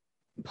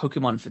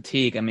Pokemon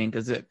fatigue. I mean,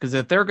 because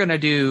if they're going to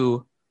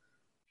do,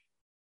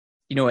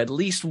 at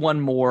least one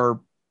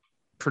more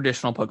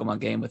traditional Pokemon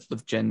game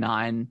with Gen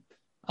 9,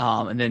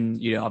 and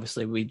then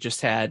obviously we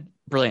just had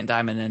Brilliant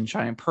Diamond and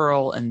Shining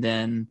Pearl, and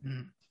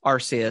then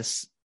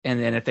Arceus, and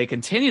then if they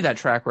continue that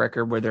track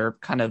record where they're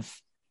kind of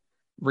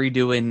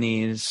redoing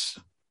these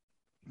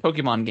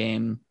Pokemon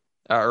game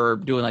or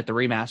doing like the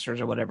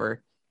remasters or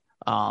whatever,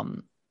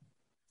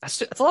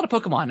 that's a lot of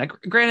Pokemon.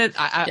 Granted,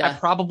 I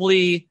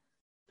probably,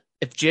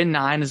 if Gen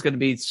 9 is going to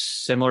be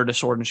similar to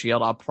Sword and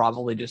Shield, I'll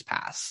probably just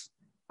pass.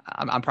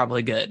 I'm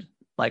probably good.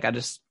 Like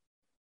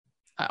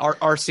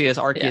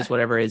Arceus,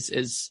 whatever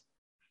is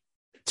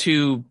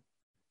too.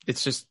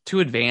 It's just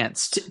too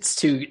advanced. It's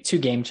too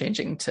game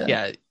changing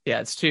to.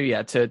 It's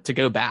to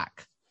go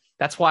back.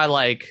 That's why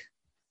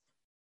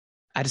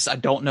I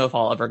don't know if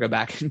I'll ever go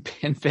back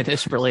and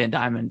finish Brilliant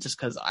Diamond, just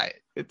because I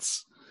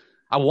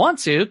want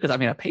to, because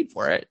I paid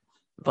for it,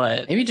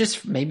 but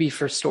maybe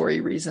for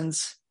story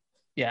reasons.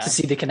 Yeah, to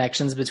see the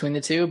connections between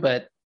the two,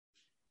 but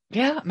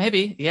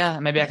maybe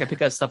I could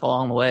pick up stuff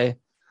along the way.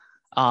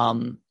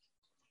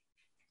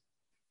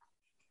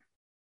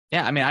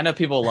 Yeah, I know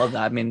people love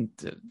that.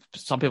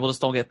 Some people just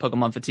don't get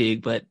Pokemon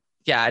fatigue, but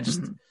yeah, I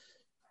just,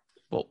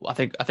 well, I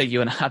think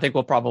you and I think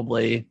we'll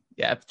probably,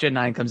 if Gen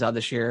 9 comes out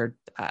this year,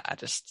 I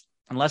just,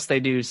 unless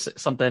they do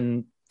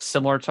something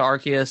similar to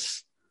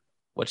Arceus,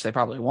 which they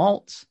probably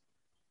won't,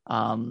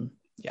 I'll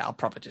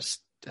probably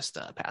just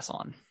pass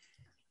on.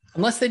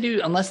 Unless they do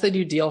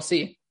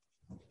DLC,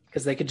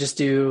 because they could just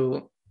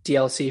do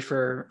DLC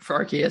for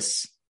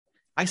Arceus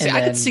I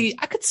see.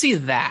 I could see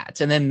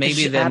that, and then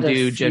maybe them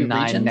do Gen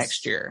 9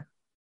 next year.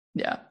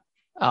 Yeah.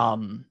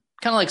 Kind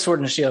of like Sword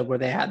and Shield, where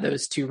they had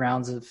those 2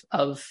 rounds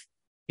of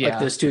like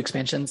those 2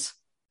 expansions.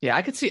 Yeah,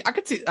 I could see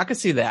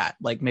that.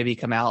 Like maybe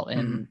come out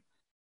in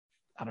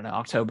I don't know,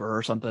 October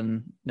or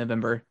something,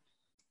 November.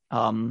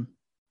 Yeah,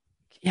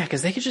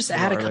 because they could just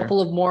add a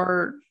couple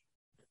more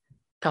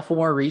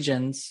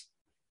regions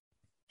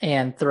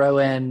and throw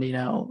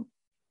in,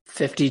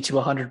 50 to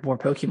 100 more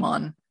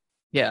Pokemon.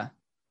 Yeah.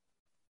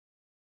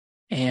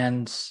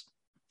 And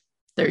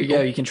there you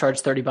go. You can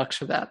charge $30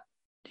 for that.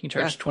 You can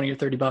charge 20 or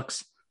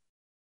 $30.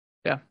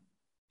 Yeah.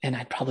 And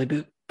I'd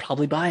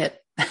probably buy it.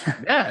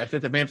 Yeah. If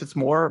it's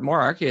more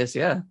Arceus,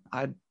 yeah.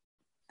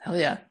 Hell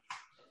yeah.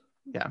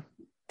 Yeah.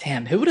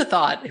 Damn, who would have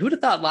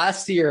thought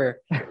last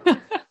year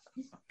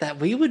that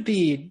we would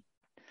be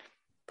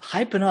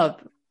hyping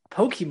up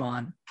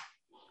Pokemon?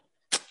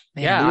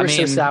 Man, we were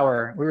so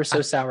sour. We were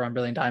so sour on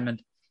Brilliant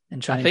Diamond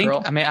and Shining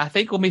Pearl. I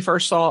think when we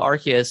first saw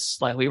Arceus,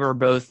 like we were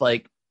both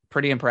like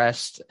pretty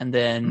impressed, and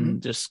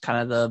then just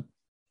kind of the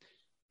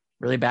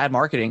really bad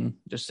marketing,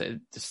 just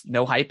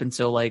no hype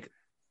until like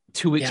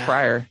 2 weeks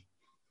prior.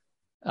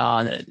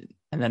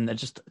 And then it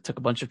just took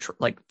a bunch of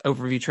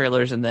overview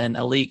trailers and then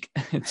a leak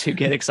to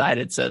get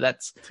excited. So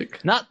that's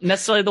not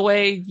necessarily the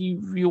way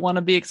you want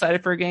to be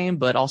excited for a game,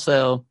 but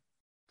also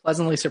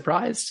pleasantly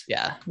surprised.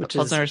 Yeah,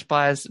 pleasantly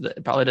surprised.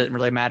 It probably didn't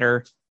really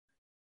matter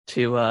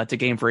to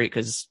Game Freak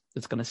because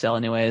it's going to sell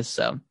anyways.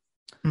 So,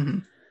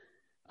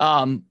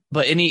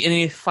 but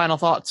any final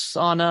thoughts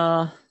on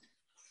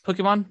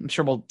Pokemon? I'm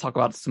sure we'll talk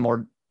about some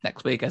more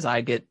next week as I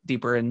get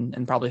deeper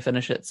and probably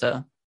finish it.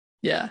 So,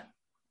 yeah.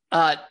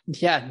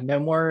 No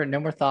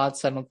more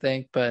thoughts, I don't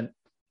think, but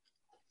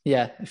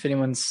yeah, if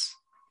anyone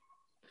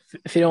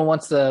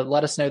wants to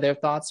let us know their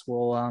thoughts,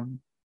 we'll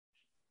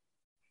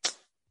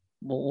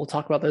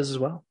talk about those as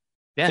well.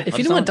 Yeah. If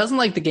anyone doesn't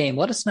like the game,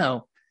 let us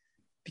know,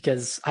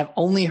 because I've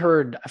only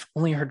heard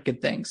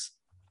good things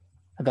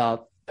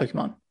about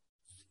Pokemon.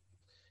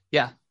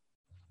 Yeah.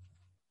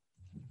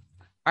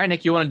 All right,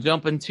 Nick, you want to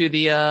jump into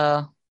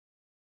the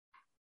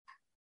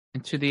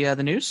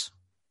news?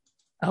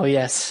 Oh,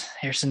 yes.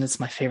 Harrison, it's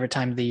my favorite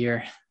time of the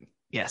year.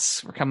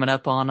 Yes, we're coming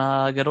up on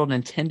good old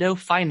Nintendo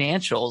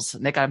financials.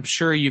 Nick, I'm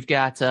sure you've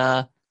got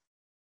the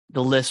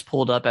list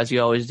pulled up as you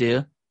always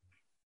do.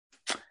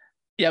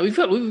 Yeah, we've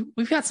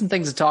got some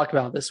things to talk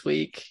about this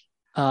week.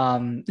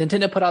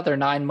 Nintendo put out their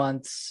 9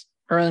 months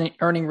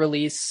earning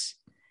release,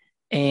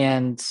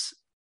 and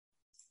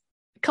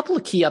a couple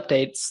of key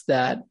updates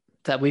that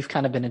we've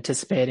kind of been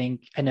anticipating.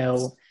 I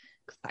know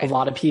a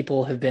lot of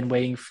people have been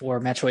waiting for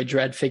Metroid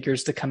Dread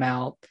figures to come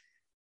out.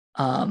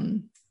 A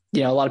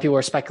lot of people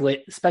are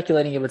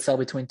speculating it would sell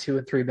between 2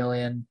 and 3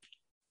 million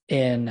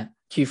in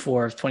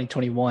Q4 of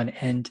 2021,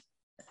 and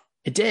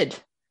it did.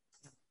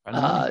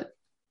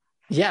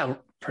 Yeah,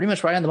 pretty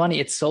much right on the money.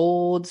 It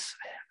sold.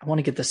 I want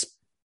to get the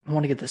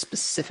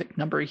specific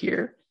number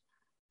here.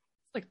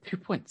 Like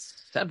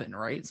 2.7,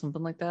 right?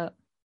 Something like that.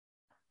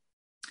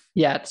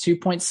 Yeah,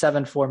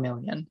 2.74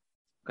 million.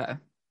 Okay.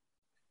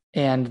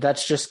 And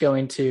that's just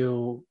going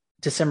to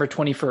December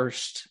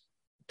 21st,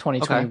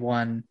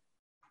 2021. Okay.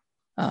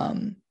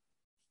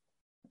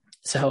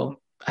 So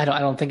I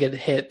don't think it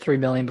hit 3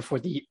 million before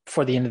the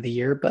end of the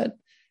year, but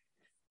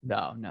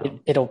no,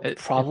 it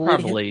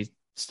probably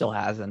still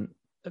hasn't.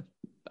 If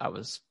I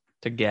was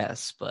to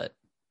guess, but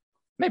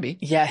maybe.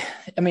 Yeah,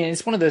 I mean,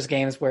 it's one of those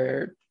games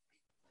where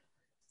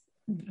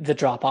the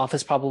drop off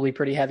is probably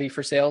pretty heavy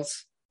for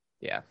sales.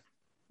 Yeah,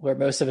 where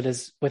most of it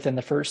is within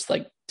the first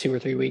 2 or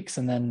 3 weeks,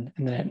 and then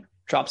it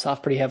drops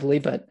off pretty heavily.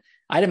 But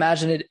I'd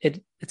imagine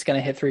it's going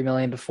to hit 3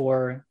 million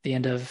before the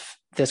end of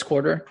this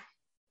quarter.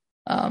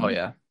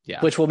 Yeah.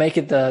 Which will make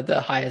it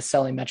the highest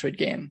selling Metroid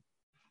game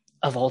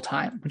of all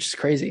time, which is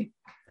crazy.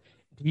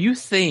 Do you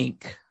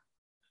think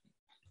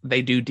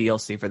they do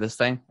DLC for this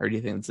thing, or do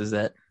you think this is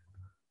it?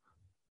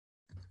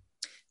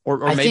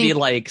 Or maybe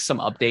like some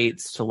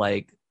updates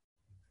to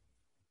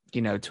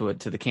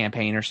to the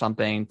campaign or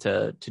something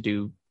to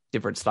do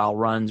different style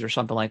runs or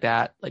something like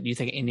that? Like, do you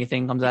think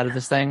anything comes out of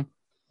this thing?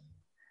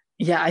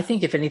 Yeah, I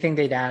think if anything,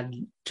 they'd add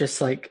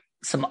just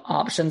some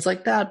options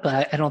like that,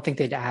 but I don't think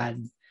they'd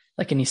add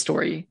any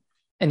story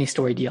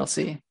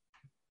DLC.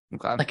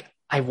 Okay.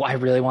 I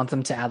really want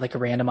them to add a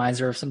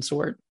randomizer of some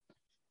sort,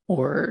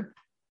 or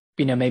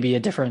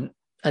maybe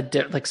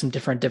some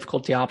different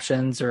difficulty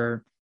options,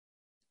 or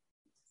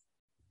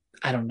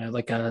I don't know,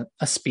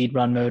 a speed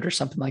run mode or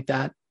something like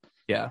that.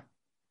 Yeah.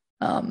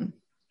 I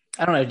don't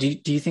know. Do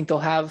you think they'll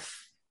have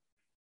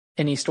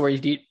any story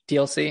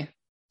DLC?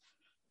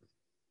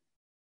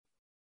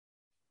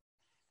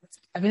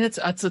 I mean,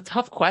 it's a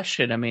tough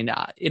question. I mean,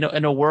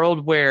 in a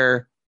world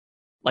where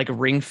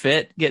Ring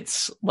Fit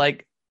gets a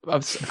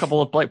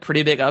couple of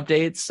pretty big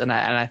updates, and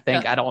I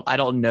think I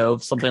don't know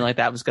if something like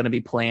that was going to be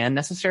planned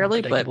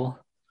necessarily, but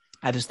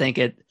I just think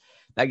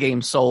that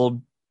game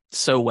sold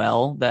so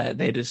well that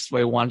they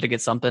wanted to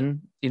get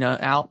something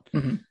out.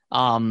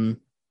 Mm-hmm.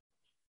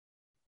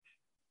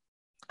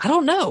 I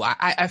don't know.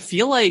 I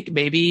feel like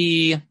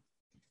maybe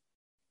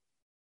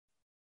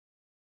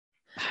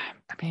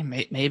I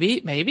mean,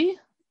 maybe.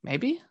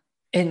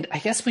 And I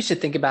guess we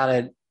should think about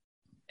it.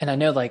 And I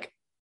know, like,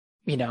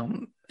 you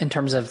know, in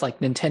terms of like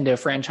Nintendo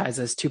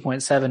franchises,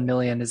 2.7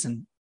 million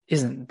isn't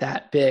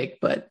that big.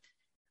 But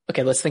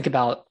okay, let's think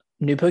about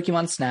new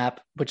Pokemon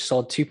Snap, which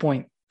sold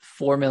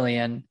 2.4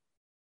 million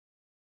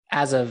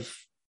as of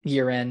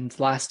year end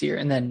last year,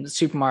 and then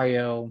Super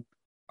Mario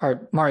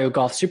or Mario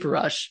Golf Super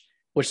Rush,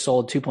 which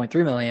sold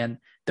 2.3 million.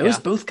 Those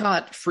both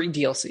got free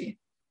DLC.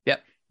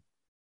 Yep.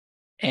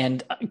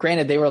 And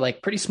granted, they were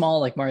like pretty small.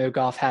 Like Mario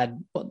Golf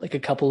had like a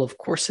couple of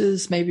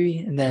courses maybe,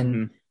 and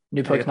then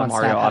new Pokemon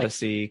Mario Snap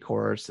Odyssey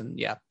course, and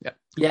yeah.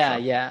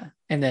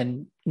 And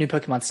then new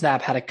Pokemon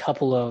Snap had a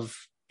couple of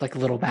like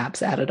little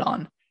maps added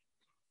on.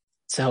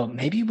 So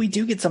maybe we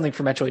do get something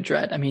for Metroid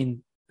Dread. I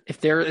mean, if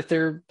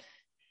they're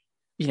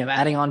you know,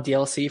 adding on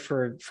DLC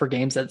for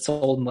games that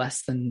sold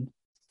less than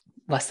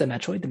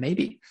Metroid, then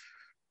maybe.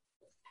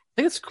 I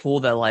think it's cool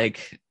that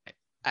like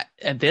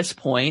at this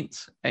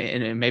point,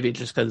 and maybe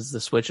just because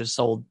the Switch has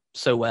sold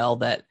so well,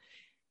 that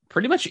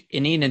pretty much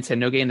any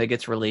Nintendo game that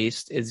gets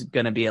released is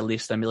going to be at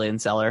least a million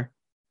seller.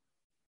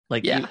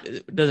 Like,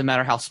 it doesn't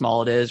matter how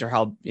small it is or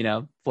how, you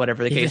know,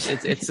 whatever the case,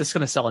 it's just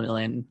going to sell a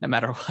million no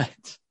matter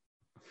what.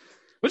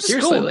 Which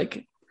is cool.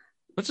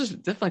 Which is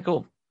definitely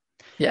cool.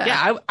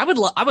 Yeah, I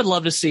would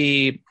love to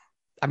see.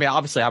 I mean,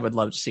 obviously, I would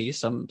love to see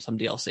some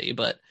DLC,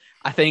 but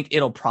I think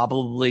it'll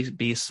probably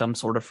be some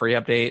sort of free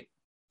update.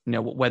 You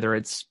know, whether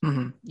it's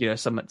you know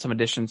some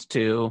additions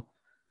to,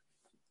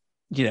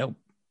 you know,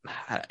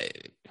 I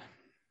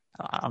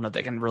don't know if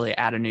they can really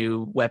add a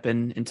new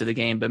weapon into the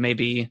game, but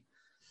maybe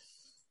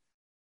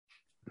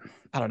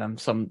I don't know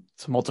some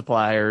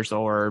multipliers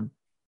or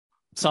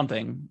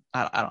something.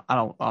 I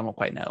don't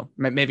quite know.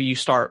 Maybe you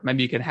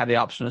can have the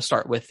option to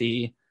start with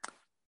the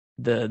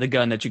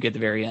gun that you get at the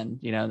very end.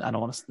 You know, I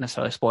don't want to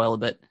necessarily spoil it,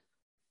 but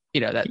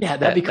you know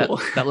that'd be cool.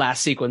 That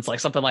last sequence, like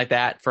something like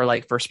that for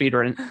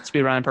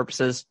speedrun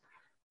purposes.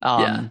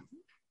 You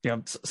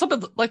know,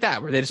 something like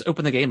that where they just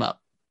open the game up.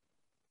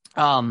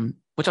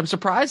 Which I'm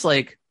surprised.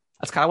 Like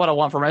that's kind of what I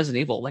want from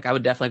Resident Evil. Like I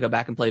would definitely go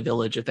back and play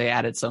Village if they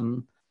added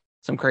some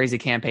crazy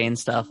campaign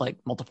stuff like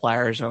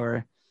multipliers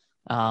or,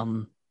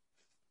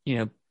 you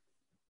know,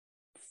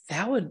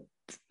 that would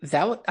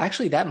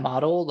actually, that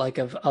model like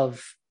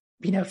of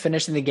you know,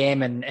 finishing the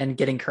game and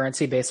getting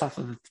currency based off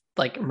of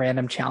like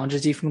random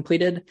challenges you've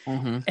completed.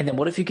 And then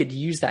what if you could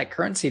use that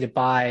currency to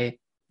buy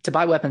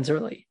weapons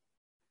early?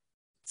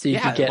 So you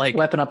could get like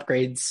weapon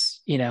upgrades,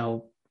 you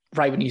know,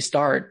 right when you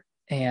start,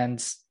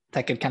 and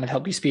that could kind of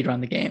help you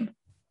speedrun the game.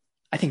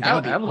 I think that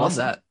would be awesome. Love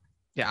that.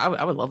 Yeah,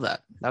 I would love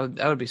that.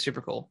 That would be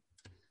super cool.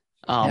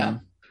 Yeah,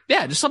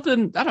 just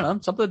something, I don't know,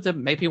 something to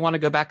make me want to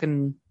go back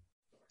and,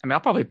 I mean,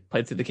 I'll probably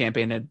play through the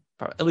campaign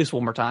at least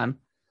one more time.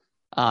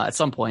 At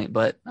some point,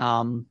 but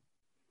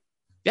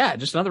yeah,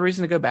 just another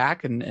reason to go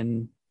back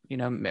and you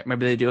know,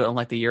 maybe they do it on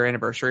like the year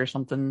anniversary or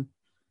something.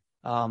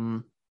 Yeah,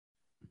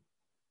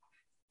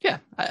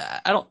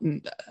 I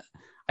don't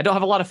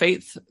have a lot of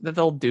faith that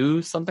they'll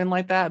do something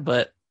like that,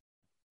 but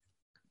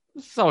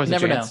it's always a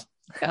chance.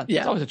 Yeah,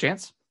 it's always a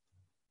chance.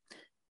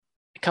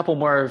 A couple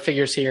more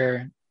figures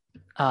here.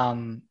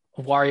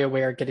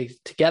 WarioWare Getting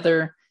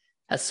Together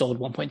has sold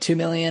 1.2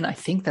 million. I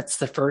think that's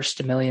the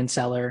first million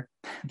seller.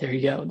 There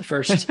you go. The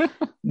first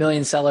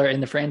million seller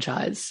in the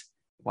franchise.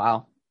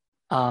 Wow.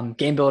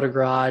 Game Builder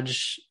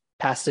Garage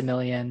passed 1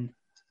 million.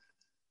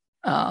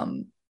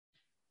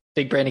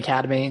 Big Brain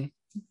Academy,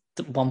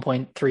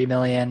 1.3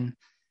 million.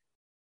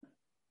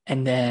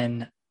 And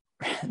then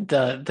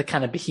the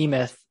kind of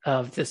behemoth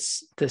of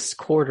this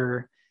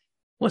quarter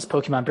was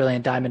Pokemon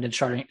Brilliant Diamond and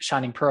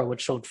Shining Pearl,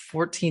 which sold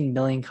 14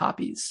 million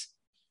copies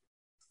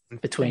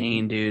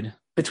between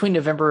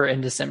November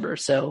and December.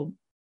 So,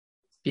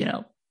 you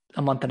know,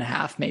 a month and a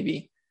half,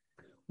 maybe.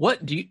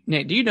 What do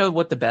you know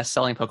what the best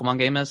selling Pokemon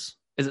game is?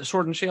 Is it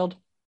Sword and Shield?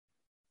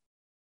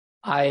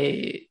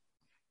 I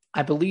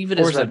believe it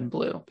is Red and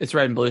Blue. It's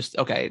Red and Blue.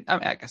 Okay.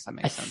 I guess that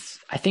makes sense.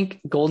 I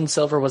think Gold and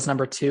Silver was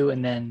number 2,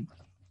 and then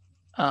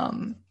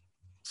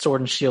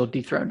Sword and Shield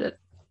dethroned it.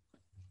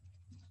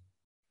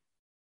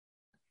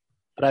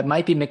 But I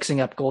might be mixing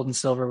up Gold and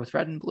Silver with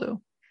Red and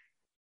Blue.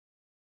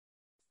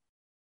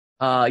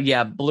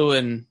 Yeah, Blue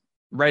and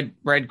Red,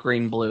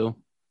 Green, Blue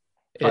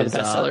is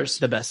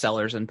the best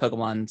sellers, and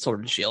Pokemon Sword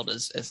and Shield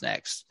is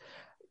next.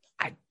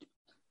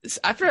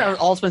 After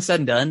all's been said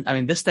and done, I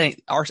mean, this thing,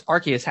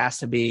 Arceus has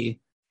to be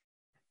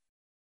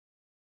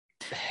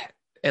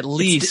at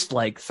least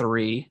like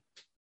 3,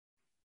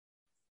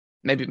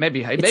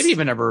 maybe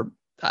even number.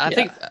 I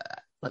think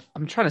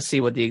I'm trying to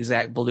see what the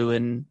exact Blue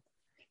and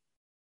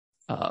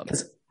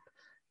Pokemon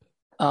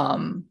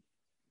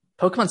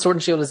Sword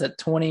and Shield is at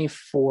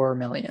 24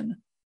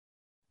 million.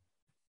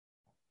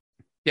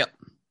 Yep.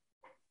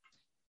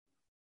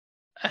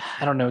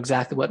 I don't know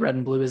exactly what Red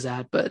and Blue is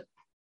at, but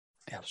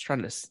I was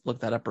trying to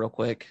look that up real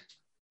quick.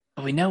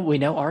 We know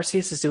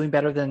Arceus is doing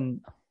better than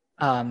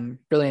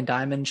Brilliant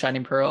Diamond,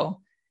 Shining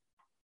Pearl.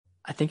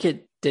 I think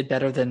it did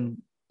better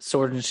than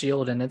Sword and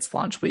Shield in its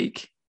launch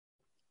week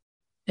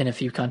in a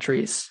few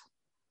countries.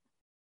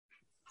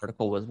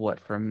 article was it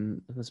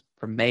was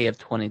from May of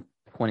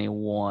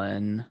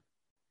 2021.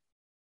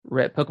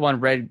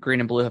 Pokemon Red, Green,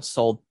 and Blue have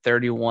sold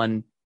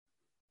 31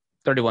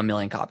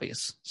 million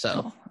copies.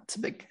 So that's a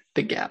big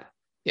gap.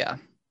 Yeah.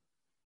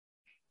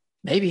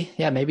 Maybe.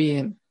 I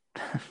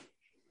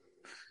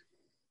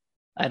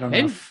don't know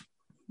if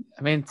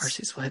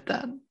Arceus will hit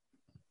that. I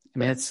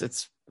mean, it's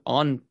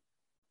the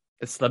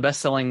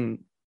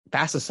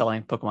fastest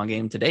selling Pokemon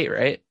game to date,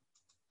 right?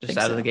 Just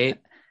out of the gate.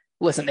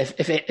 Listen,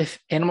 if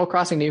Animal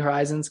Crossing New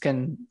Horizons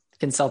can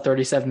sell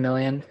 37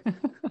 million,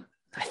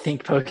 I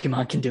think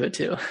Pokemon can do it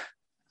too.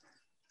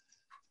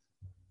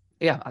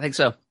 Yeah, I think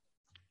so.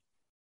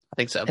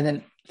 And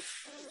then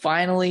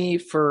finally,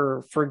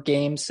 for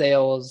game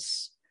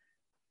sales,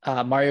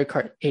 Mario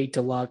Kart 8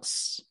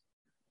 Deluxe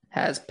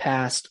has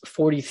passed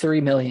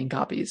 43 million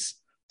copies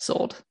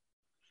sold.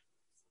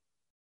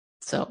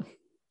 So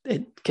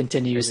it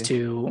continues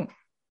to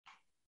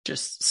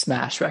just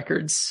smash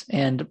records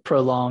and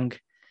prolong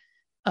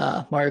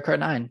Mario Kart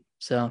 9.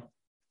 So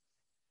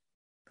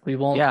we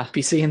won't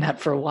be seeing that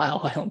for a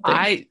while, I don't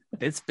think.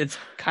 It's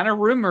kind of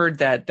rumored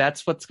that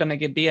that's what's going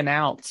to be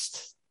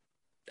announced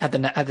at the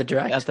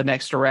direct, at the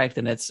next direct,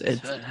 and it's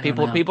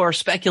people are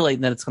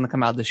speculating that it's going to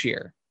come out this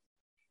year,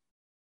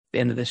 the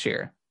end of this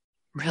year.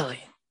 Really?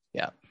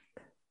 Yeah.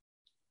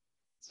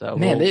 So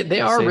man,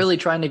 they are really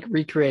trying to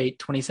recreate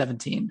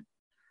 2017.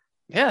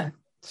 Yeah.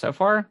 So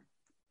far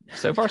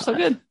so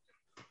good.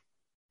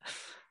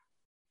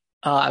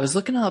 I was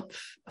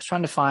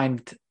trying to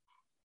find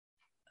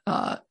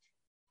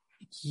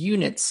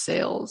unit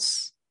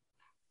sales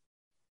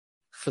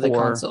for the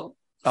console.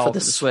 For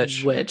the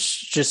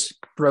Switch, just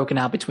broken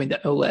out between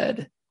the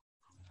OLED.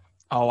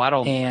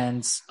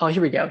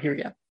 Here we go.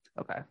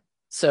 Okay.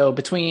 So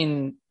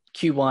between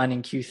Q1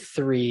 and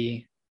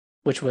Q3,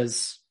 which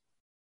was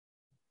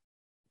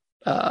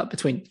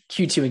between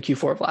Q2 and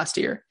Q4 of last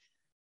year,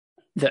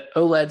 the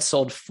OLED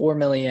sold 4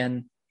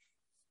 million.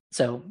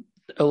 So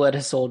OLED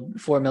has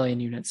sold 4 million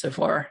units so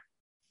far.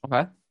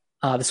 Okay.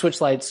 The Switch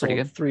Lite sold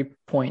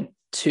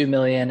 3.2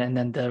 million, and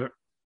then the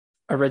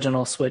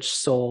original Switch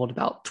sold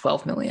about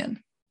 12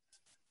 million.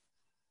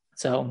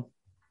 So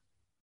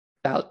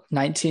about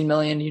 19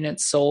 million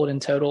units sold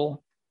in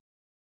total.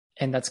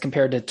 And that's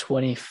compared to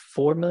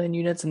 24 million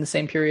units in the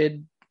same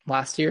period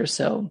last year.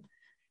 So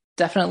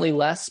definitely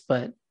less,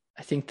 but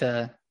I think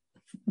the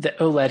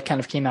OLED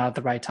kind of came out at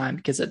the right time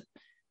because it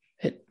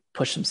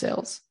pushed some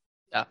sales.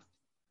 Yeah.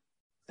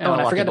 And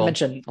I forgot to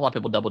mention, a lot of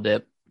people double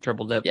dip,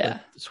 triple dip with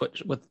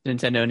Switch with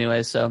Nintendo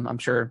anyway. So I'm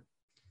sure.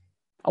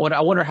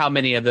 I wonder how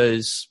many of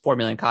those 4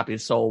 million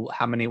copies sold.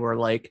 How many were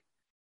like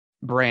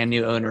brand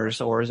new owners,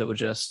 or is it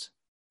just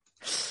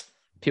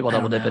people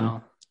double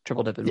dipping,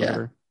 triple dipping,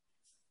 whatever?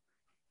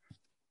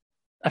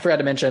 I forgot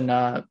to mention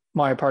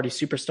Mario Party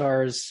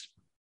Superstars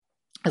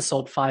has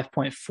sold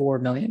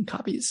 5.4 million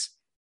copies.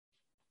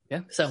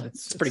 Yeah, so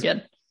it's pretty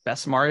good.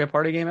 Best Mario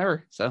Party game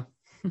ever. So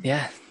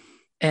yeah,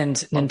 and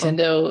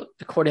Nintendo,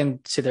 according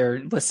to their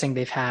listing,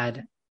 they've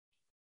had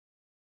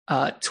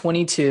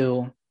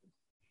 22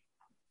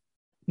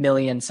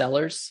 million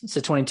sellers.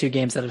 So 22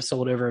 games that have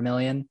sold over 1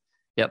 million.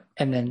 Yep.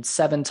 And then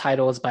 7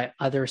 titles by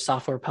other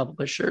software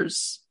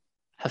publishers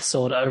have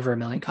sold over 1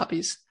 million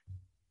copies.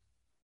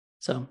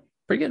 So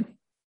pretty good.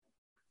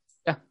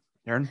 Yeah.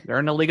 They're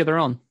in a league of their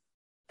own.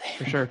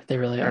 For sure. They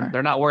really are.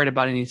 They're not worried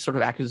about any sort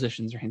of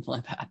acquisitions or anything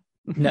like that.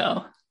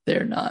 No,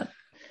 they're not.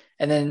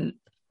 And then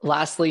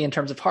lastly, in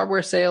terms of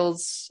hardware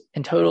sales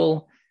in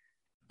total,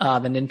 the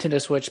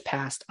Nintendo Switch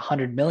passed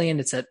 100 million.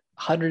 It's at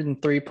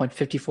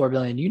 103.54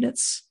 billion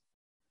units,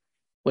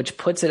 which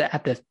puts it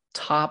at the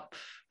top.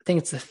 I think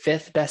it's the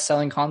 5th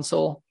best-selling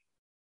console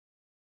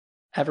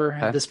ever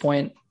at this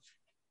point.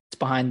 It's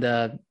behind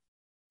the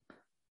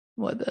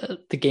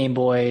Game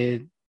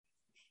Boy,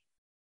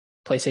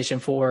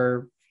 PlayStation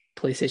 4,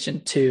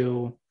 PlayStation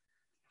 2,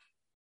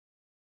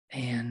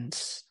 and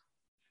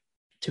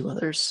 2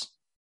 others,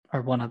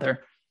 or 1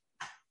 other.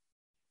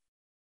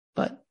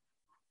 But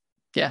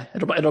yeah,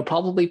 it'll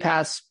probably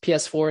pass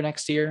PS4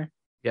 next year.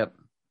 Yep.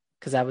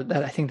 Because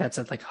I think that's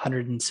at like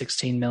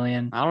 116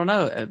 million. I don't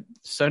know.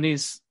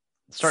 Sony's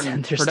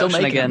starting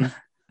production again.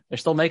 They're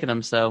still making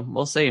them, so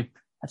we'll see.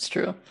 That's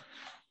true.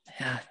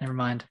 Yeah, never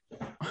mind.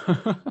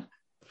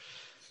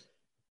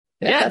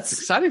 Yeah, it's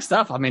exciting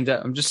stuff. I mean,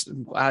 I'm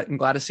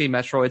glad to see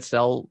Metroid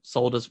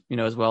sold as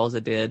well as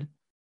it did,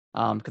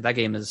 because that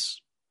game it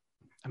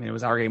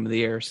was our game of the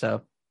year.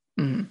 So,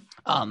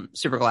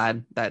 super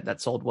glad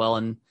that sold well,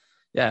 and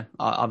yeah,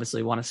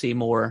 obviously want to see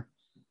more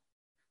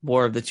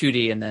of the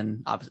 2D, and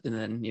then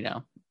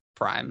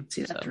Prime.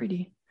 See that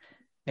 3D.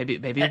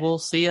 Maybe we'll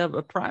see a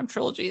Prime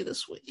trilogy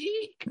this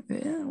week.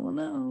 Yeah, well,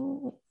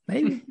 no,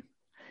 maybe.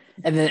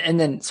 and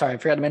then, sorry, I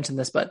forgot to mention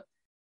this, but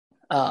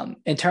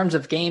in terms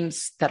of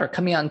games that are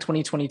coming out in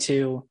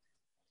 2022,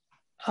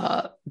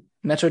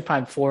 Metroid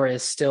Prime 4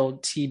 is still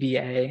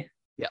TBA.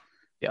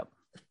 Yep.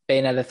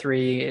 Bayonetta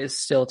 3 is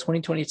still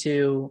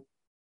 2022.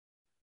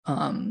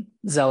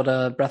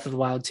 Zelda Breath of the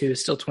Wild 2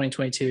 is still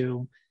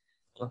 2022.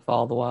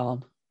 Fall of the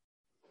Wild.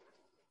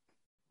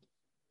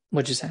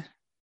 What'd you say?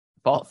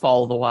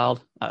 Fall of the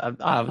Wild. I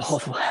Fall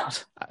of the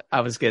Wild.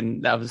 I was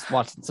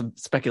watching some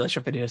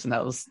speculation videos, and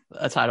that was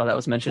a title that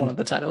was mentioned. One of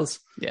the titles.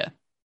 Yeah.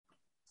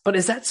 But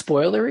is that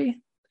spoilery?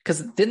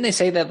 Because didn't they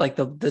say that like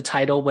the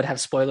title would have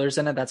spoilers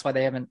in it? That's why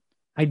they haven't.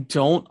 I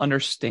don't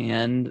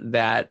understand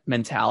that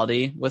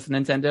mentality with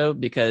Nintendo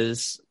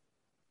because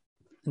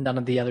None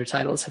of the other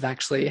titles have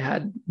actually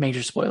had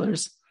major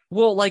spoilers.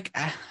 well, like,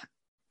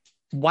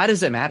 why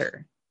does it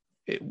matter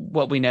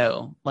what we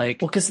know?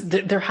 Like, Well, because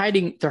they're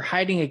hiding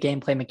a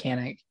gameplay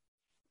mechanic,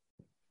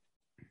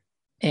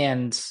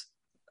 and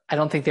I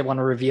don't think they want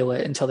to reveal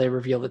it until they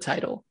reveal the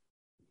title.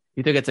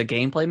 you think it's a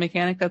gameplay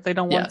mechanic that they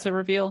don't want to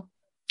reveal?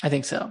 I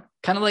think so.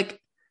 Kind of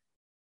like,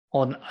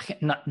 well,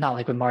 not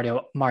like with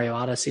Mario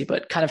Odyssey,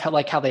 but kind of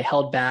how they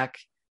held back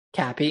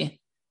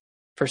Cappy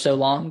for so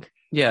long.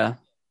 Yeah.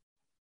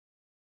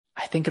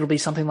 I think it'll be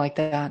something like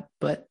that,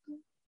 but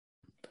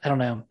I don't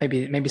know.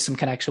 Maybe some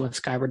connection with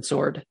Skyward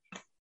Sword.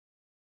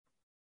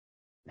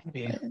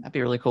 Maybe that'd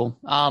be really cool.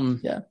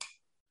 Yeah.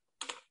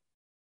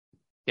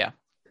 Yeah.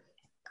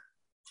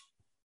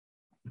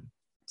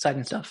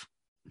 Exciting stuff.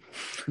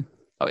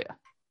 Oh yeah.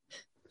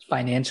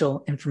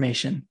 Financial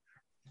information.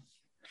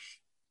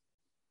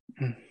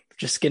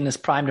 Just getting us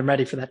primed and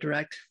ready for that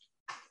direct.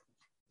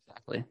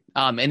 Exactly.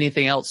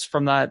 Anything else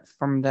from that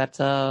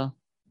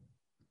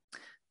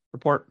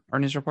report or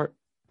news report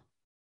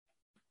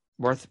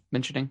worth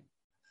mentioning?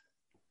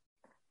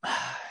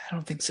 I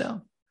don't think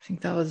so. I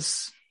think that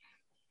was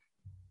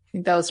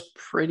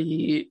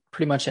pretty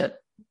much it.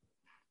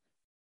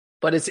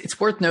 But it's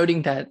worth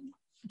noting that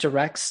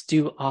directs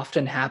do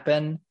often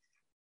happen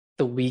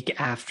the week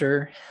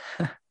after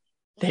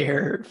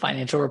their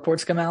financial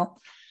reports come out.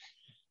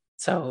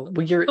 So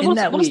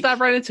let's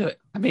dive right into it.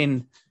 I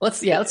mean,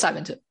 let's dive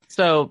into it.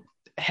 So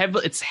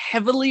it's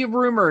heavily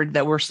rumored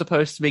that we're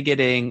supposed to be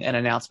getting an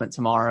announcement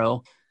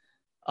tomorrow,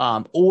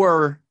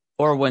 or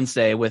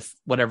Wednesday with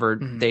whatever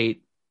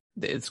date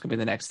it's going to be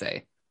the next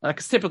day.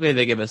 Because typically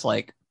they give us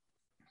like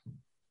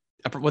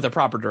with a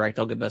proper direct,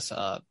 they'll give us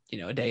a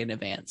day in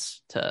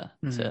advance to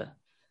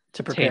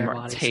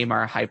prepare tame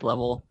our hype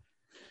level.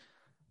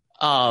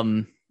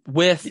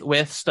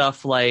 With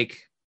stuff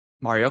like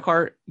Mario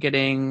Kart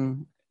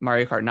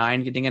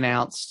 9 getting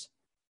announced.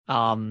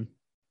 And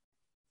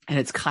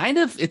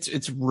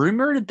it's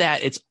rumored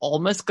that it's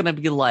almost going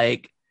to be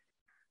like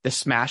the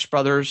Smash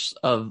Brothers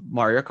of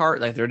Mario Kart.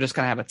 Like they're just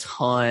going to have a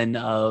ton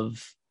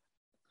of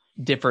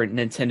different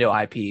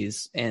Nintendo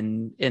IPs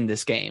in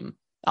this game,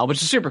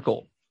 which is super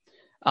cool.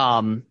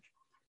 I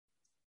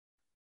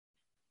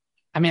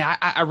mean,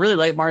 I really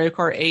like Mario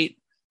Kart 8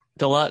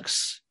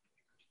 Deluxe.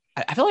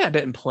 I feel like I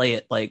didn't play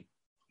it like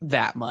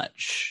that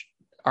much.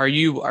 Are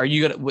you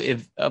gonna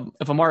if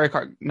a Mario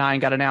Kart 9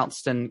 got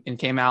announced and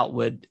came out,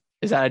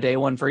 is that a day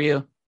one for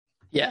you?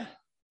 Yeah.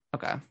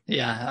 Okay.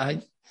 Yeah,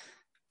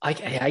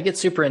 I get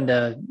super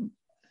into,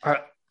 or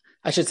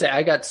I should say,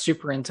 I got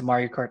super into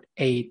Mario Kart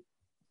 8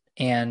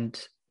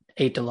 and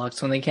 8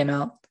 Deluxe when they came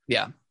out.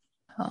 Yeah.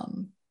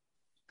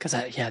 Because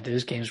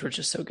those games were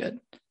just so good.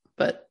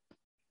 But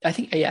I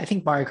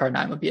think Mario Kart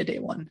 9 would be a day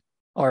one,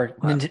 or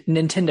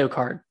Nintendo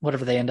Kart,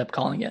 whatever they end up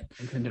calling it.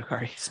 Nintendo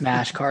Kart,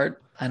 Smash Kart.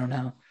 I don't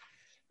know.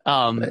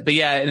 But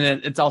yeah,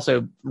 and it's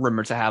also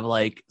rumored to have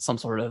like some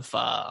sort of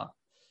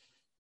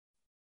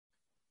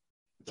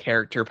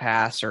character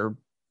pass, or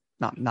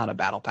not a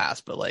battle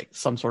pass, but like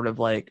some sort of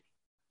like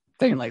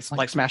thing like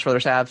Smash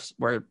Brothers have,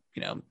 where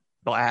they'll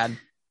add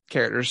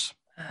characters.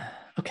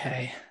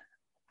 Okay,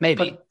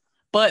 maybe,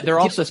 but they're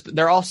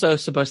also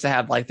supposed to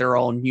have like their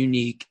own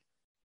unique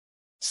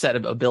set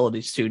of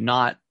abilities too,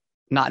 not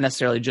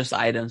necessarily just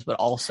items, but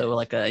also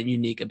like a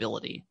unique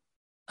ability.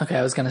 Okay,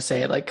 I was gonna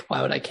say, like,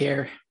 why would I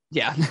care?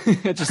 Yeah,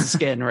 it's just a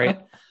skin, right?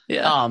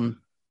 Yeah. And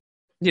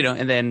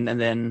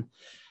then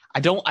I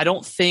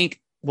don't think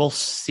we'll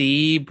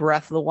see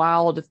Breath of the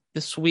Wild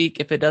this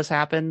week if it does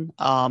happen.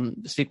 The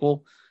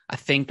sequel, I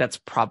think that's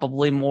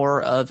probably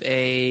more of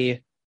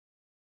a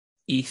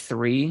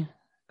E3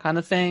 kind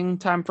of thing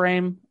time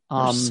frame.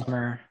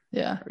 Summer,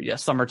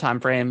 summer time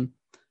frame.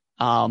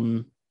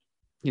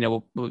 We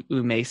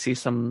may see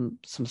some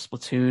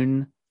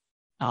Splatoon.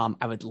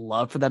 I would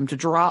love for them to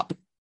drop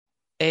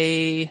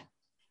a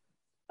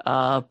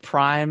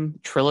Prime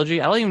trilogy.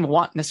 I don't even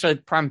want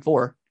necessarily Prime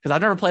 4 because I've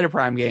never played a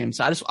Prime game,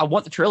 so I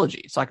want the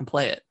trilogy so I can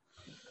play it.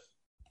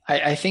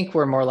 I think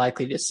we're more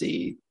likely to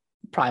see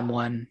Prime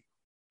 1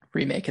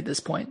 remake at this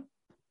point.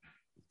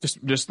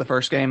 Just the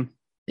first game?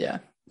 Yeah.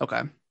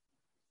 Okay.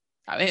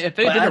 I mean, if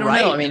they did it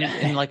right,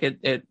 and like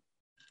it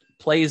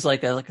plays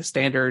like a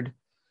standard,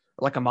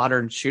 like a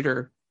modern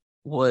shooter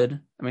would,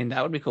 I mean,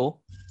 that would be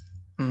cool.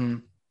 Mm-hmm.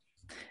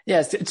 Yeah,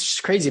 it's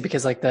just crazy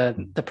because like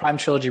the Prime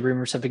trilogy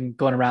rumors have been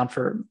going around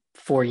for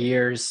 4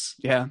 years.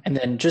 Yeah. And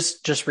then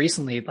just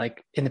recently,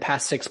 like in the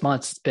past 6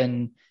 months, it's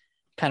been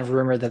kind of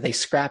rumored that they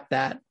scrapped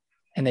that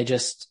and they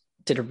just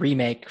did a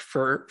remake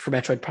for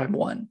Metroid Prime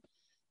 1.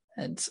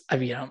 And I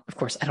mean, of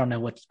course, I don't know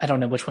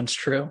which one's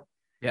true.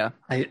 Yeah.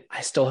 I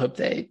still hope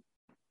they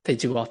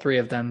do all three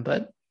of them,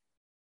 but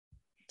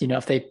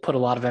if they put a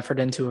lot of effort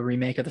into a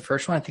remake of the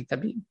first one, I think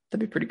that'd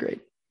be pretty great.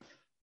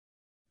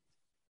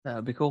 That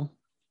would be cool.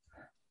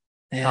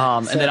 Yeah.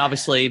 And then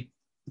obviously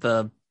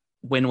the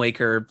Wind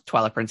Waker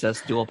Twilight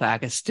Princess dual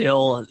pack is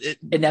still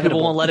inevitable.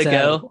 People won't let It's it go,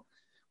 inevitable.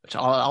 which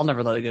I'll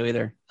never let it go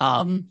either.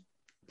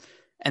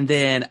 And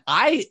then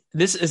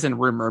this isn't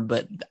rumor,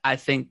 but I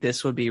think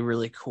this would be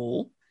really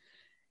cool,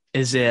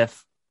 is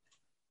if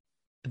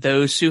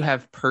those who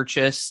have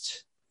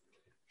purchased,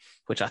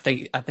 which I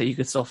think you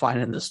could still find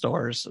in the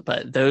stores,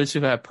 but those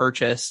who have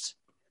purchased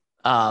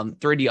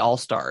 3D All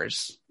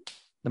Stars,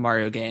 the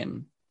Mario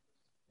game,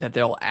 that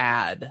they'll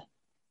add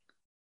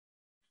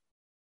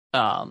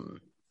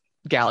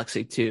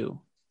Galaxy 2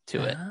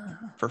 to it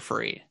for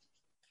free.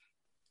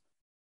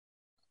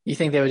 You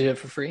think they would do it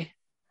for free?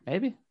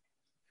 Maybe.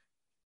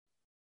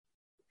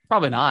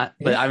 Probably not,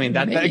 but I mean,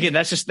 again,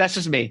 that's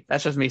just me.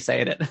 That's just me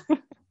saying it.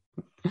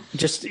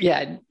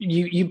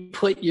 You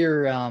put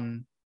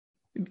you're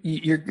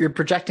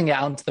projecting it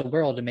out into the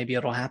world, and maybe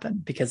it'll happen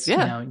because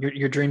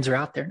your dreams are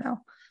out there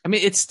now. I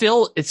mean, it's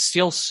still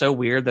so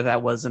weird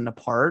that wasn't a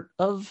part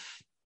of.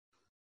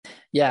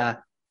 Yeah, it's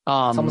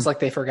almost like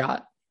they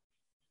forgot.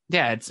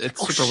 Yeah, it's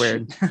super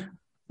weird.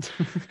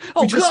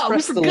 We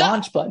press the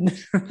launch button.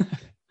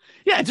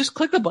 Yeah, just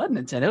click the button,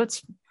 Nintendo.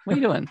 What are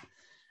you doing?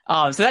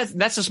 So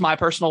that's just my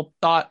personal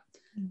thought.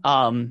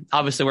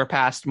 Obviously we're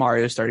past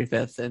Mario's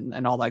 35th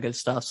and all that good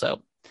stuff.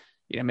 So,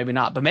 maybe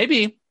not, but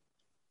maybe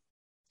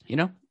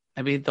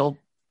they'll,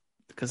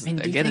 because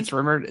again, it's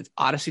rumored it's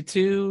Odyssey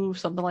 2,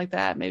 something like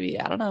that. Maybe,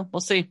 I don't know.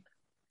 We'll see.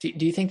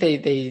 Do you think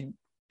they,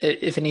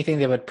 if anything,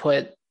 they would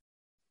put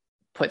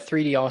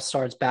 3D All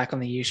Stars back on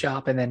the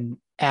eShop and then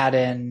add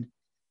in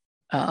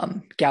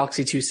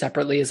Galaxy 2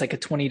 separately as like a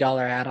 $20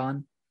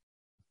 add-on,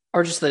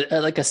 or just like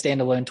a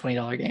standalone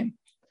 $20 game?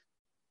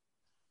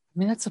 I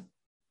mean, I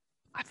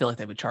feel like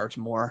they would charge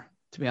more,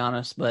 to be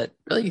honest, but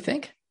really, you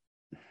think?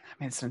 I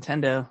mean, it's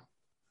Nintendo.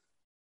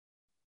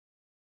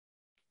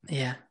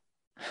 Yeah.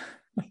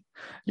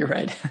 You're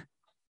right.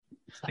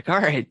 It's like, all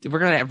right, we're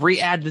going to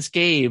re-add this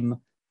game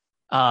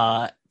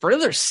for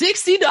another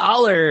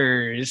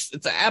 $60. It's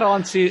an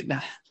add-on to... No,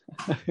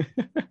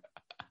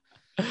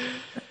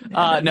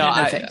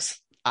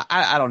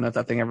 I don't know if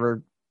that thing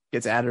ever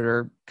gets added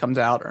or comes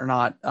out or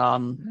not.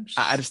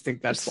 I just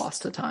think that's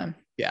lost to time.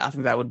 Yeah, I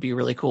think that would be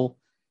really cool.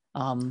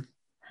 Because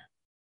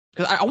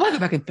I want to go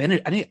back and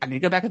finish. I need to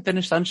go back and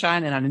finish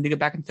Sunshine, and I need to go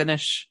back and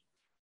finish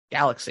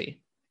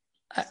Galaxy.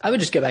 I would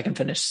just go back and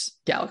finish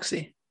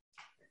Galaxy.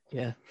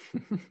 Yeah.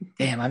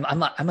 Damn,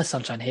 I'm a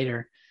Sunshine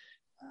hater.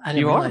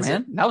 You are,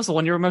 man. That was the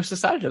one you were most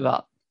excited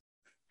about.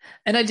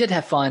 And I did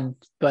have fun,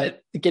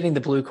 but getting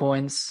the blue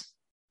coins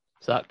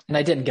sucked. And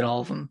I didn't get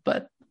all of them,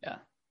 but yeah,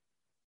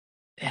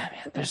 man.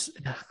 There's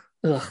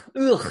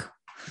ugh.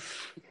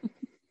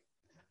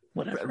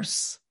 Whatever.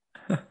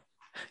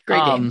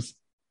 Great games.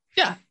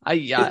 Yeah,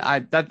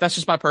 that's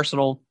just my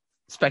personal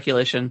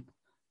speculation.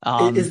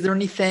 Is there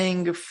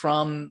anything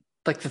from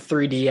like the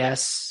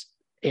 3DS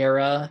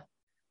era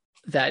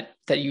that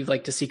you'd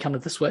like to see come to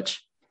the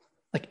Switch?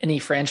 Like any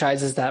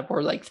franchises that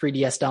were like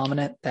 3DS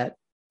dominant that?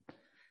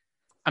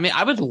 I mean,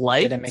 I would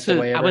like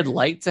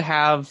to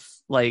have,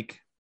 like,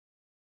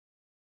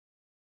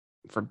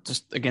 for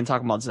just again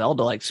talking about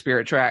Zelda, like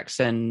Spirit Tracks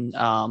and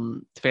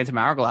Phantom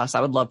Hourglass.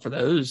 I would love for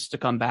those to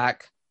come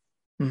back.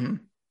 Mm-hmm.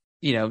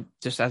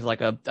 Just as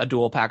like a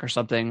dual pack or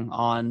something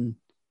on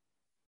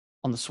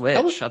the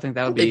Switch. I think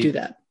that would be. They do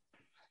that.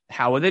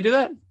 How would they do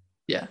that?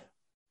 Yeah,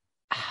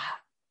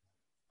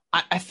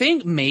 I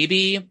think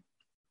maybe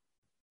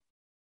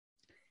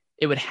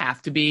it would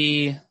have to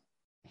be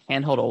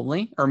handheld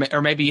only,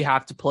 or maybe you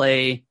have to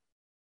play.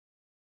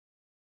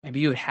 Maybe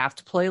you would have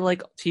to play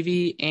like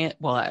TV and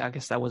I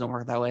guess that wouldn't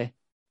work that way.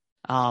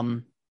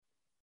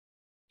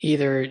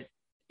 Either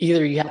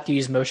you have to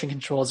use motion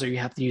controls or you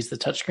have to use the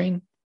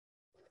touchscreen.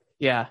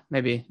 Yeah,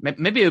 maybe it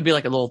would be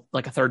like a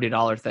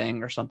 $30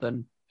 thing or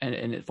something, and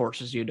it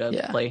forces you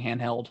to play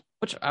handheld,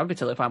 which I would be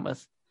totally fine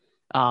with.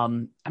 I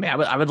mean,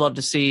 I would love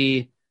to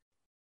see.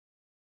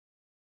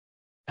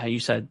 You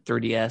said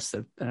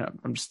 3DS.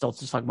 I'm still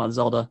just talking about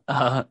Zelda.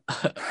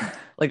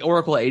 Like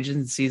Oracle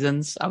Agents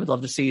Seasons. I would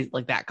love to see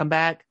like that come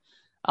back.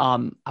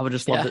 I would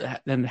just love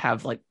them to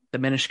have like the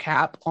Minish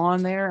Cap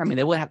on there. I mean,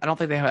 they would have. I don't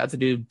think they have to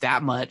do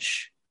that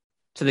much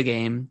to the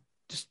game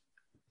just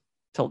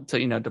to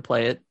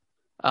play it.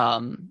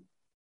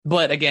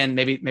 But again,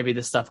 maybe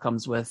this stuff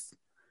comes with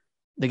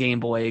the Game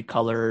Boy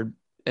Color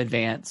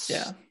Advance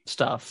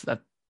stuff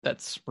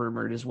that's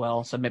rumored as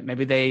well. So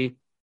maybe they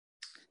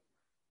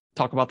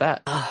talk about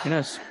that. Who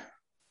knows?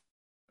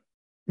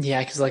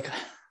 Yeah, because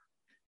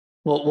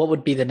what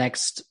would be the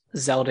next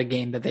Zelda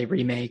game that they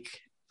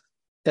remake?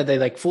 That they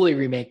like fully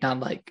remake, not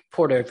like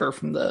port over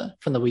from the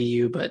Wii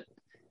U, but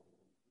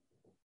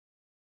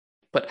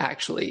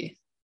actually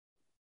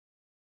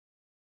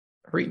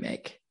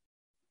remake.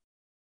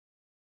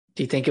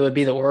 Do you think it would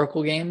be the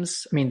Oracle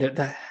games? I mean,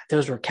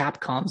 those were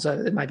Capcom, so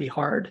it might be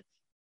hard.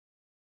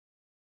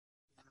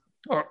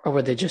 Or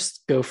would they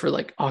just go for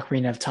like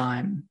Ocarina of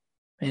Time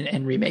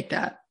and remake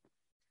that?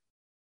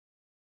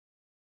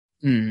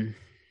 Hmm.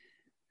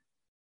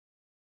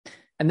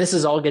 And this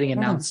is all getting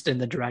announced in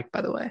the direct,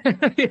 by the way.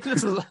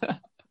 This is,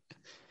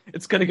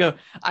 it's gonna go.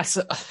 I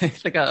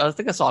think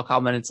I saw a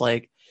comment. It's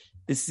like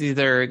this is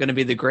either going to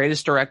be the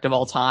greatest direct of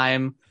all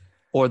time,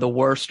 or the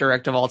worst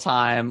direct of all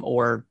time,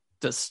 or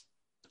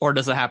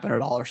doesn't happen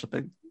at all, or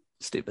something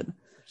stupid.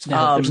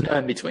 There's no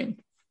in between.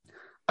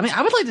 I mean,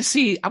 I would like to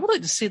see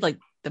like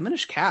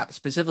Diminished Cap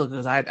specifically,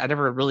 because I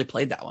never really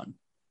played that one.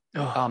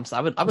 Oh, so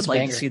I would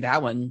like to see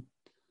that one.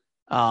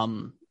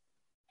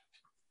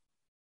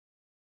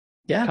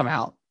 Yeah, come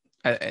out,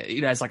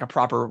 as like a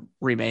proper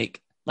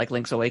remake, like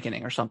Link's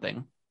Awakening or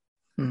something.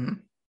 Mm-hmm.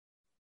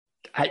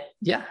 I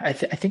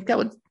think that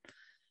would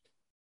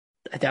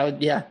I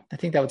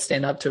think that would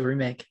stand up to a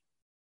remake.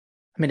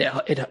 I mean,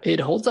 it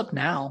holds up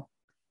now,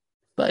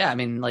 but yeah, I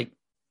mean, like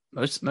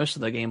most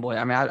of the Game Boy.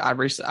 I mean, I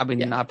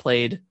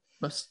played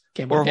most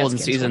Game Boy Oracles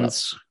and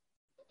Seasons,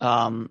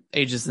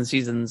 Ages and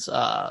Seasons,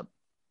 like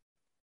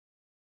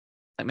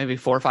maybe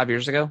 4 or 5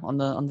 years ago on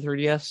the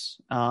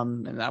 3DS,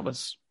 and that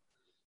was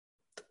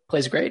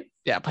plays great.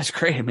 Yeah, it plays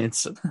great. I mean,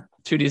 it's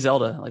 2D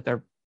Zelda. Like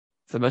they're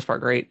for the most part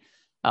great.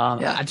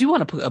 I do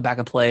want to go back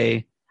and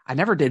play. I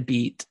never did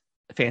beat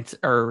Fancy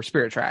or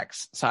Spirit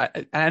Tracks, so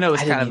I know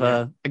it's kind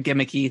of a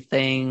gimmicky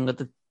thing.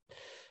 With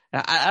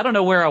I don't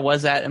know where I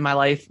was at in my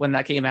life when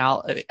that came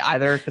out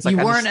either. Because you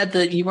weren't at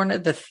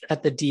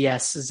the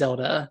DS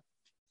Zelda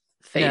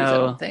phase. No. I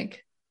don't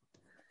think. I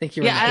think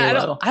you were in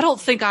Halo. I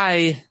don't think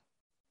I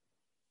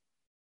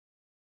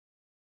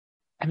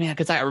mean,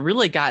 because I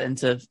really got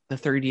into the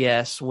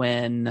 3DS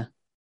when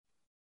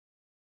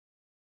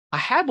I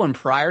had one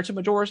prior to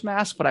Majora's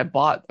Mask, but I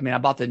bought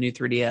the new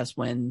 3DS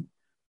when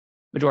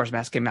Majora's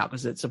Mask came out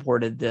because it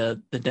supported the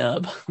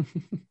dub.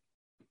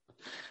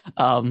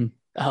 The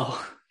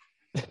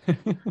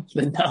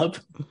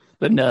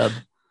nub.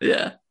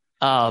 Yeah.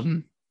 I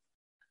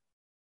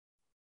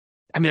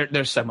mean,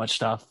 there's so much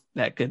stuff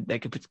that could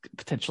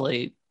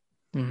potentially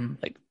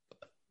like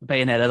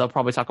Bayonetta. They'll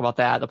probably talk about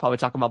that. They'll probably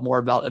talk about more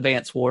about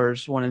Advance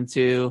Wars 1 and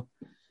 2.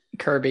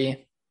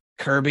 Kirby.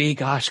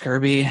 Gosh,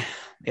 Kirby.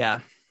 Yeah.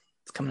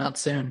 It's coming out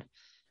soon.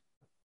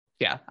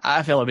 Yeah.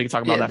 I feel like we could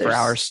talk about that for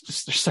hours.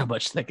 Just there's so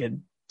much they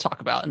could talk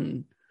about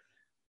and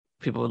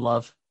people would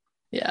love.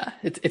 Yeah.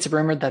 It's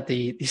rumored that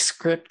the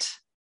script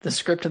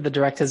of the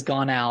direct has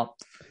gone out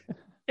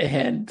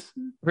and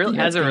really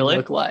has it really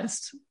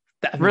localized.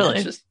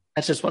 Really?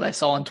 That's just what I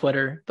saw on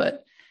Twitter,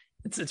 but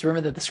it's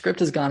rumored that the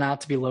script has gone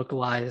out to be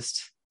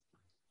localized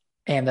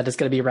and that it's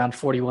going to be around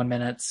 41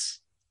 minutes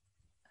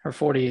or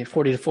 40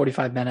 to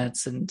 45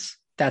 minutes. And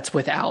that's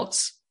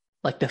without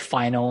like the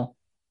final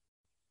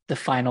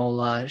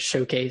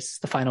showcase,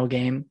 the final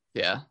game.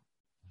 Yeah.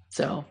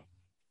 So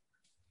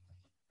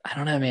I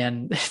don't know,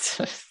 man. It's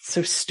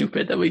so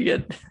stupid that we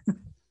get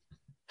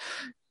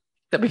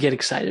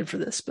excited for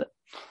this, but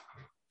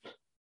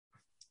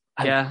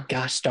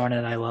gosh darn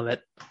it, I love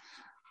it.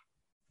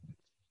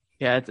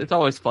 Yeah, it's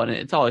always fun.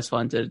 It's always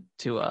fun to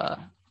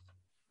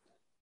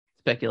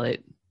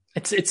speculate.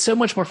 It's so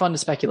much more fun to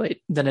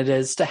speculate than it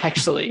is to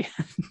actually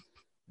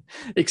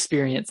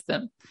experience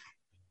them.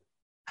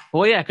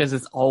 Well, yeah, because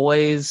it's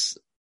always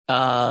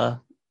more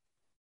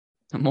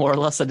or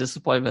less a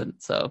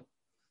disappointment. So,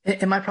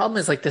 and my problem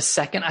is like the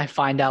second I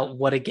find out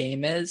what a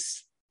game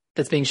is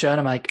that's being shown,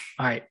 I'm like,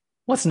 all right,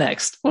 what's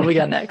next? What do we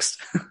got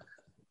next?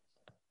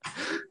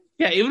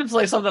 Yeah, even if it's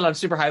like something I'm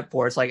super hyped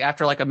for, it's like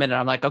after like a minute,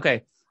 I'm like,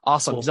 okay,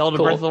 awesome, cool, Zelda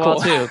Breath of the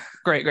Wild 2,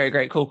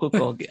 great, cool,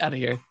 get out of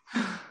here.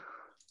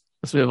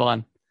 Let's move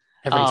on.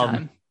 Every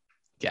time.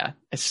 Yeah,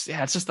 it's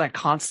just that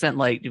constant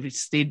like you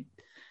need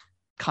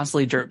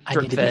constantly drip I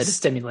need to fed, be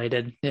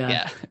stimulated.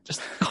 Yeah,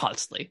 just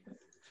constantly.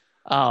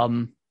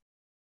 Yeah,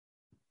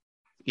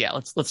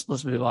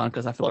 let's move on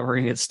because I feel like we're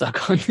gonna get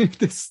stuck on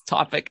this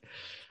topic.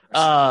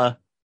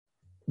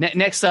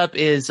 Next up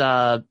is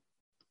was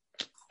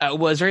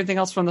there anything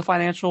else from the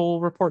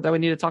financial report that we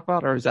need to talk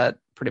about, or is that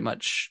pretty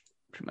much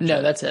no,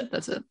 it? That's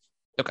it.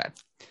 Okay.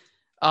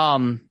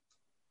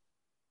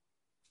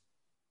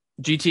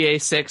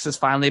 GTA 6 has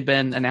finally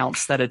been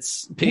announced that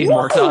it's being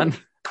worked on.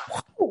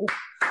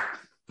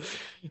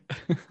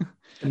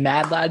 The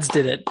Mad Lads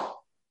did it.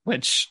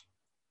 Which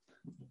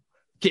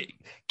get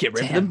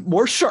rid of them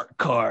more shark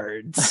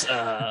cards.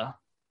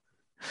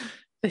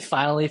 They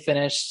finally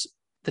finished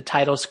the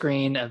title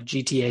screen of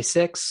GTA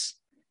 6.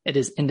 It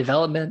is in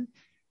development.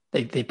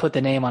 They put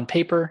the name on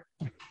paper.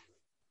 They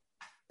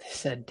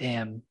said,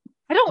 "Damn,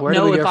 I don't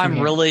know if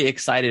I'm really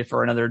excited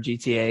for another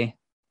GTA."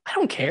 I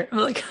don't care.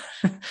 Like,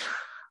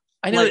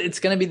 I know it's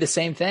going to be the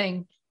same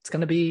thing. It's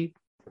going to be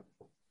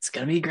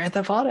Grand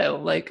Theft Auto.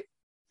 Like,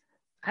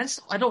 I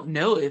don't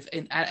know if,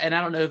 and I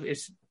don't know if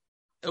it's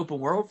open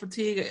world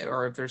fatigue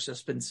or if there's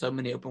just been so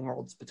many open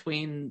worlds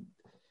between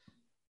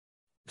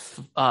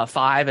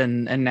 5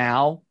 and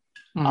now.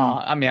 Mm-hmm.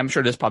 I mean, I'm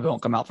sure this probably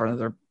won't come out for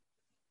another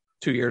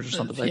 2 years or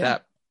something like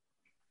that.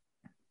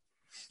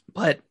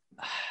 But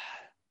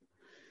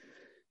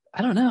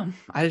I don't know.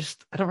 I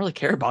don't really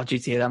care about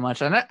GTA that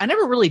much. And I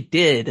never really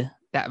did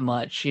that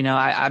much. You know,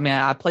 I mean,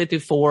 I played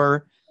through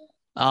 4.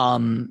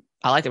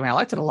 I liked it. I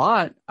liked it a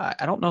lot.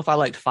 I don't know if I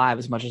liked 5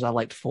 as much as I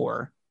liked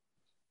 4.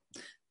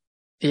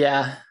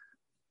 Yeah,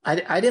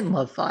 I didn't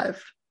love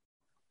 5.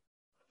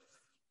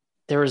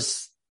 There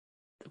was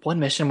one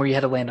mission where you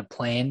had to land a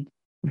plane.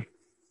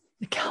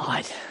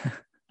 God,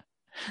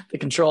 the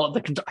control.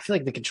 I feel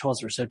like the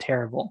controls were so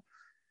terrible.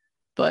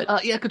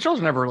 But yeah, controls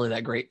are never really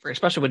that great,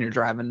 especially when you're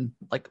driving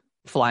like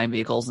flying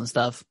vehicles and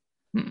stuff.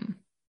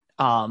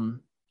 Yeah,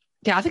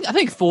 I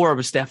think 4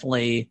 was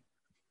definitely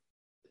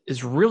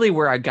is really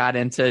where I got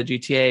into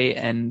GTA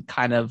and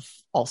kind of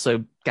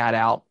also got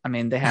out. I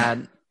mean, they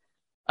had,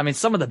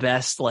 some of the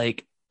best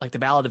like the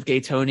Ballad of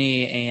Gay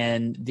Tony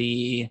and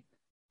the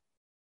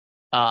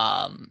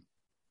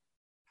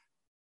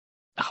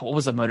what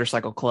was a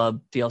Motorcycle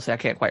Club DLC? I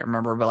can't quite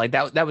remember, but like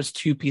that was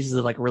 2 pieces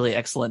of like really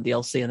excellent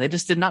DLC, and they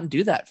just did not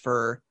do that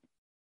for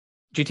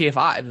GTA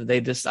 5.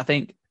 They just, I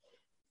think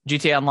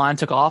GTA Online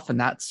took off, and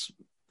that's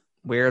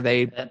where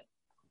they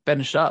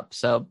finished up.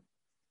 So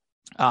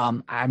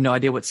I have no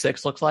idea what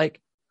 6 looks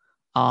like.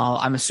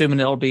 I'm assuming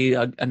it'll be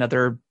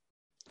another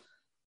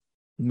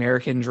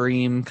American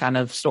Dream kind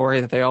of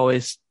story that they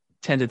always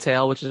tend to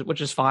tell,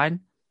 which is fine.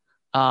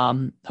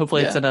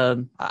 Hopefully it's in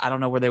I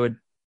don't know where they would,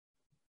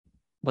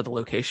 what the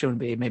location would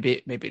be.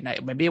 Maybe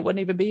it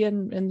wouldn't even be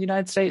in the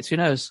United States. Who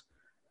knows?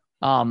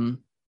 That'd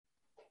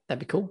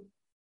be cool.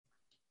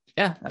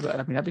 Yeah,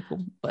 that'd be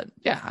cool. But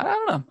yeah, I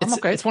don't know. I'm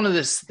okay. It's one of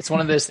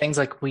those things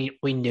like we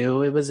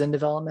knew it was in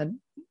development.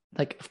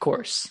 Like, of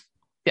course.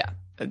 Yeah.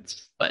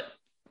 It's kind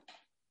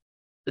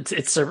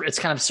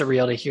of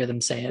surreal to hear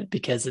them say it,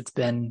 because it's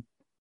been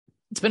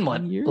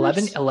what,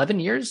 11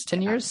 years,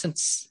 10 years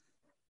since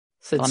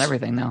on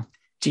everything now.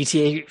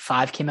 GTA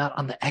 5 came out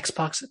on the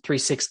Xbox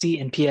 360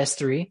 and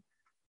PS3.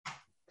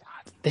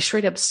 God, they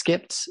straight up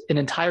skipped an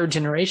entire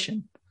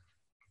generation.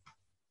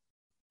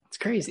 It's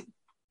crazy.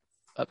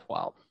 That's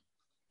wild.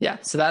 Yeah,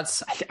 so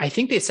I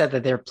think they said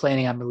that they're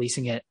planning on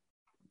releasing it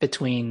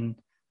between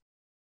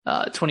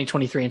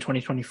 2023 and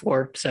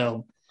 2024.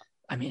 So,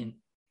 I mean,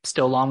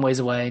 still a long ways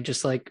away,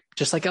 just like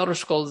Elder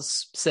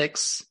Scrolls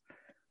 6.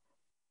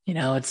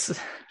 It's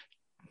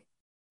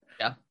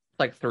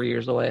like 3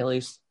 years away at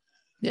least.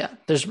 Yeah,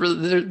 there's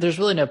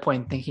really no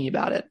point in thinking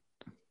about it.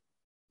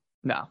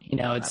 No,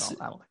 it's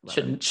I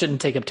don't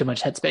shouldn't take up too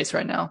much headspace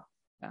right now.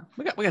 Yeah,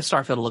 we got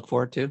Starfield to look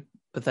forward to.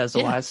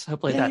 Bethesda-wise,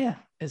 hopefully that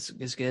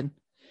is good.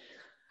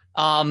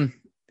 Final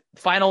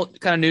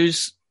kind of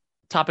news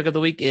topic of the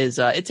week is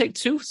It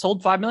Take-Two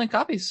sold 5 million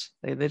copies.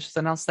 They just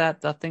announced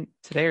that, I think,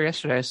 today or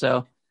yesterday.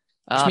 So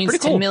which means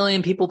 10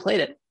 million people played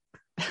it.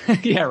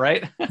 Yeah,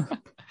 right.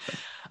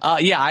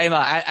 Yeah, I am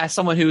as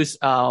someone who's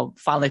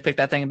finally picked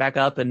that thing back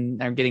up,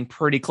 and I'm getting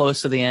pretty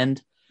close to the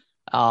end.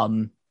 Yeah,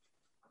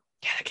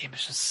 the game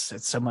is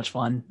it's so much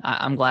fun.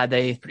 I'm glad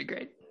it's pretty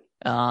great.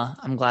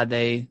 I'm glad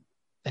they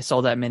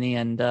sold that many,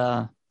 and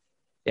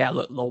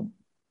they'll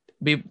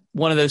be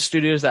one of those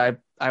studios that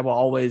I will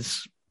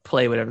always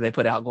play whatever they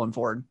put out going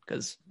forward,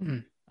 because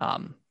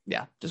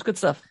just good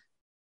stuff.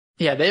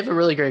 Yeah, they have a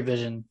really great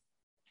vision.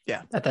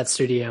 Yeah, at that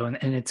studio, and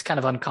it's kind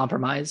of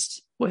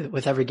uncompromised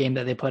with every game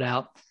that they put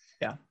out.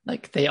 Yeah,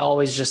 like they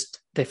always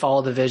they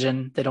follow the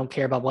vision. They don't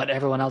care about what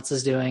everyone else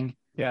is doing.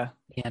 Yeah,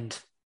 and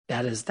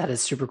that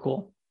is super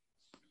cool.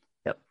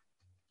 Yep.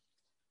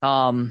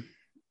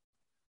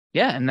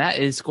 Yeah, and that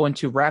is going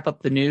to wrap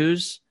up the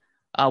news.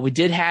 We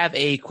did have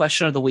a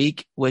question of the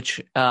week,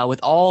 which with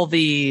all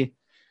the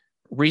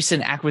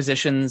recent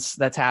acquisitions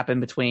that's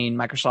happened between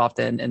Microsoft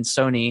and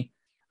Sony,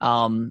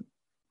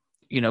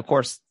 of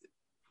course,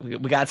 we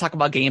got to talk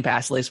about Game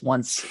Pass at least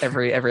once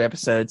every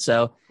episode.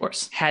 So, of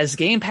course, has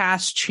Game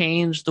Pass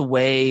changed the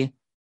way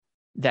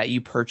that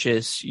you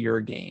purchase your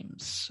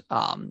games?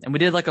 And we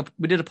did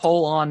a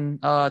poll on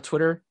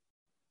Twitter,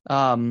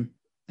 and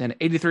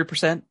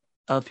 83%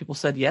 of people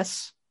said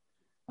yes.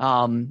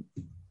 Didn't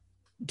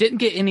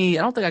get any.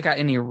 I don't think I got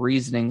any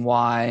reasoning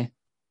why.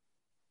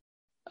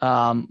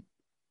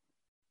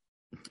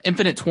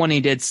 Infinite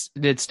 20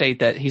 did state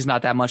that he's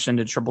not that much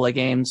into AAA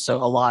games, so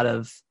a lot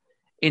of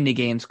indie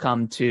games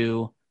come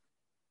to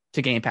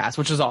Game Pass,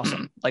 which is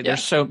awesome. Like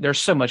there's so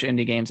much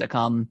indie games that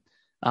come,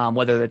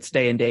 whether it's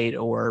day and date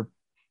or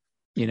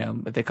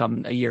if they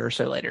come a year or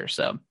so later.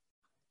 So,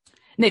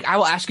 Nick, I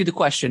will ask you the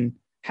question: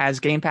 has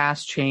Game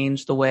Pass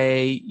changed the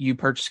way you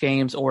purchase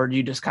games, or do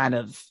you just kind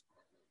of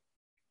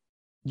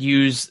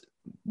use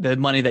the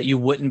money that you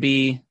wouldn't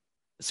be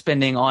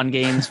spending on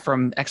games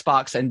from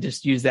Xbox and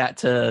just use that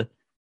to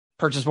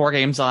purchase more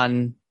games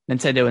on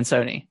Nintendo and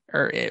Sony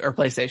or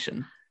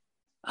PlayStation?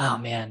 Oh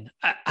man,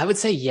 I would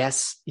say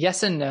yes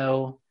and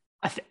no.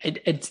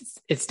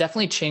 It's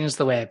definitely changed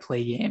the way I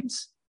play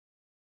games,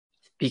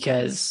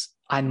 because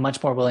I'm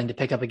much more willing to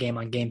pick up a game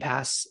on Game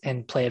Pass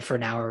and play it for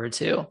an hour or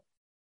two.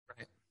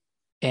 Right.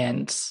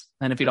 And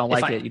if you don't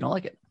like it, you don't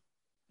like it.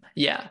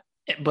 Yeah.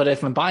 But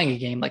if I'm buying a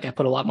game, like I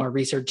put a lot more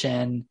research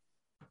in,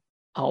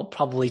 I'll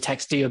probably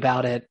text you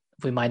about it.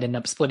 We might end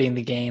up splitting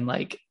the game.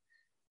 At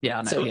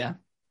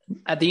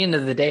the end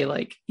of the day,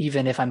 like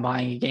even if I'm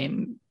buying a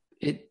game,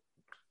 it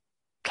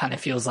kind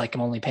of feels like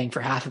I'm only paying for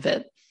half of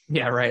it.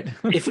 Yeah, right.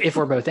 if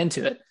we're both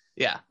into it.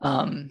 Yeah.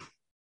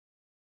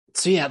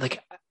 So yeah,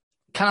 like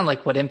kind of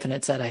like what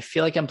Infinite said, I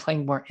feel like I'm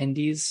playing more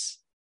indies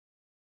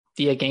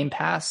via Game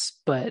Pass,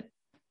 but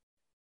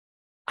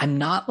I'm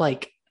not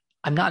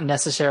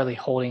necessarily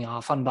holding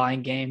off on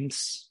buying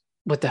games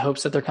with the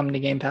hopes that they're coming to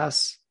Game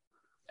Pass.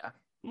 Yeah.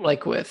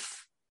 Like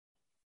with,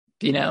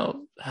 you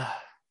know,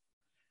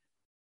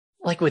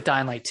 like with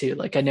Dying Light 2.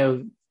 Like I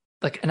know,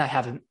 like, and I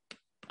haven't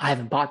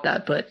bought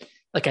that, but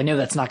like I know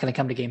that's not going to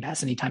come to Game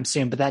Pass anytime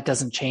soon. But that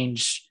doesn't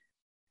change.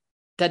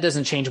 That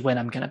doesn't change when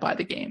I'm going to buy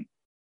the game,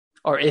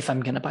 or if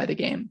I'm going to buy the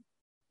game.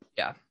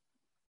 Yeah.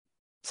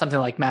 Something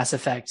like Mass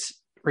Effect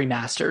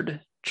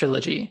Remastered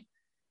Trilogy.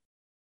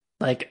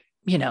 Like,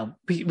 you know,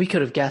 we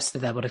could have guessed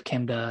that would have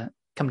come to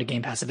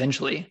Game Pass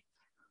eventually,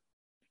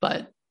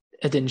 but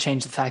it didn't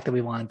change the fact that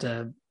we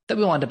wanted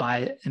to buy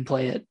it and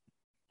play it,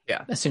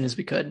 as soon as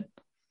we could.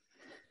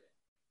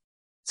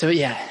 So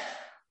yeah,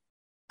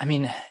 I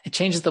mean, it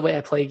changes the way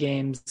I play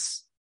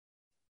games,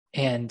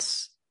 and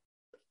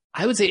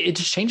I would say it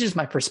just changes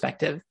my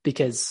perspective,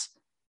 because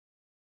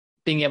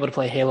being able to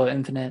play Halo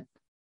Infinite,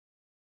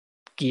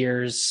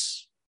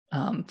 Gears,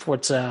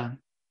 Forza,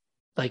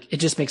 like it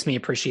just makes me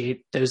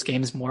appreciate those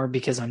games more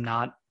because I'm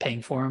not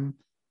paying for them.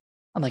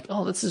 I'm like,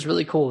 oh, this is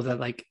really cool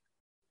that like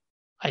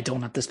I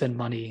don't have to spend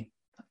money.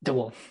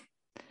 Well,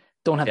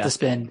 don't have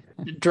to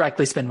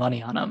directly spend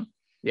money on them.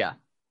 Yeah.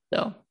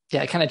 So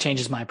yeah, it kind of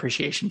changes my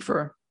appreciation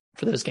for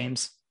those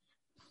games.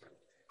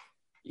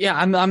 Yeah,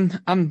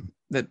 I'm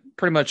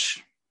pretty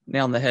much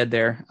nailing the head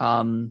there.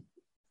 You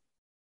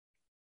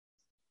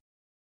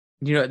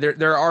know,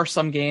 there are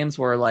some games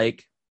where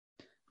like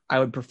I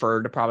would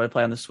prefer to probably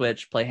play on the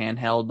Switch, play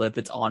handheld, but if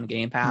it's on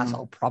Game Pass,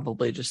 I'll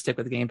probably just stick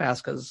with the Game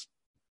Pass because,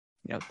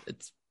 you know,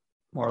 it's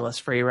more or less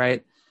free,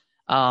 right?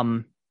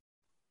 So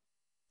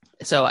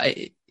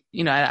I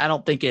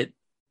don't think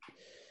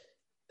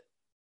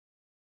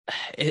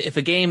if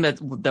a game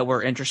that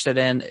we're interested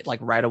in, like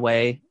right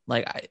away,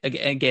 like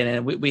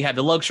again, we have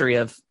the luxury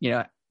of, you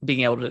know,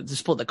 being able to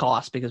split the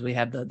cost because we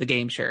have the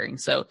game sharing.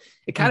 So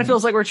it kind of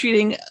feels like we're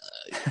cheating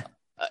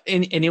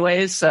in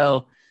anyways.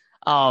 So,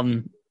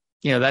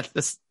 you know,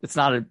 that's it's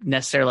not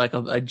necessarily like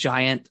a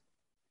giant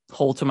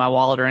hole to my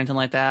wallet or anything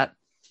like that.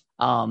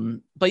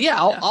 But yeah,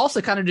 I'll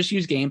also kind of just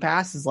use Game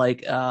Pass as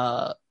like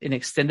an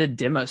extended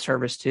demo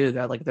service too.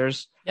 That like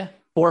there's 4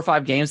 or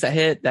 5 games that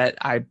hit that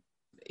I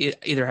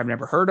either have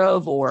never heard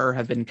of or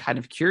have been kind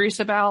of curious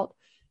about.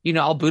 You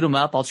know, I'll boot them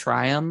up, I'll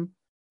try them.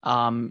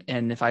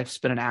 And if I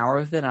spend an hour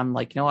with it, I'm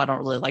like, you know, I don't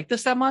really like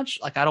this that much.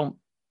 Like, I don't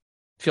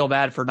feel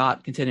bad for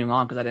not continuing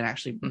on because I didn't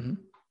actually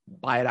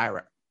buy it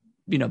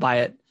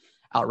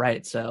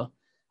outright. So,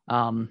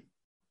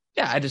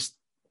 yeah,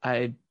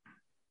 I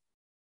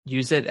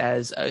use it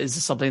as is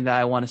this something that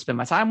I want to spend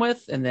my time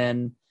with, and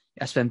then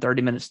I spend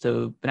 30 minutes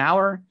to an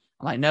hour.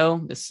 I'm like, no,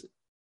 this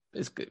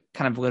is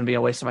kind of going to be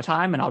a waste of my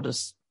time, and I'll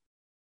just,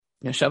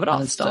 you know, shove it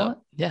off. Uninstall it.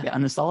 Yeah,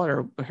 uninstall it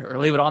or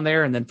leave it on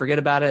there and then forget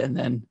about it. And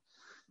then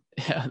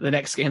the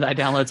next game that I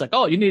download, it's like,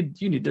 oh, you need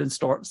to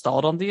install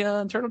it on the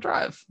internal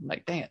drive. I'm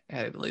like, dang it, I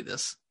had to delete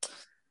this.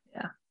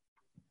 Yeah.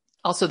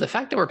 Also, the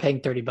fact that we're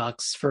paying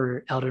 $30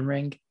 for Elden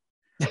Ring,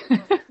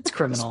 it's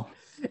criminal.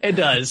 It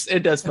does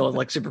feel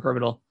like super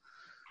criminal.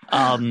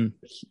 But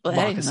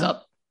lock us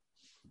up.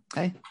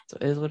 Hey, so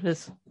it is what it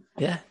is.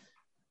 Yeah.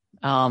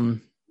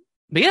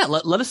 But yeah,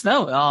 let us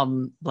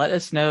know. Let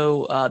us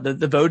know.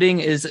 The voting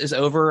is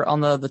over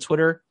on the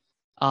Twitter.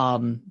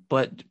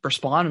 But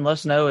respond and let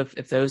us know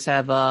if those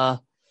have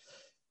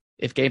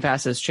if Game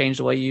Pass has changed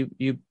the way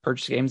you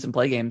purchase games and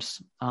play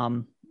games.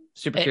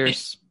 Super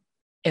curious.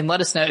 And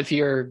let us know if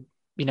you're,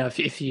 you know,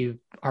 if you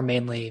are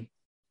mainly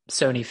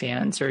Sony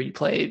fans or you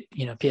play,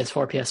 you know,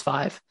 PS4,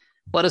 PS5.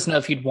 Let us know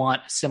if you'd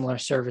want a similar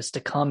service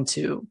to come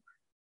to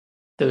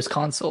those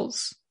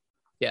consoles.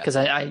 Yeah. Because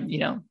I you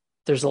know,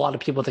 there's a lot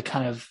of people that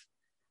kind of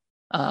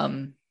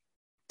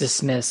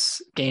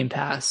dismiss Game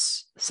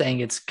Pass, saying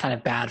it's kind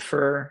of bad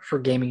for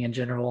gaming in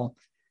general.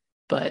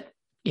 But,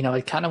 you know,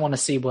 I kind of want to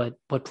see what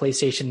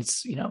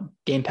PlayStation's, you know,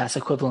 Game Pass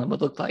equivalent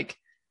would look like.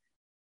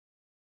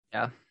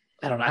 Yeah.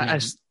 I don't know. I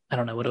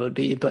don't know what it would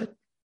be, but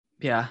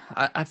yeah,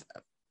 I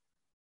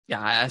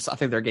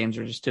think their games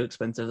are just too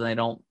expensive and they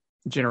don't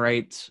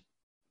generate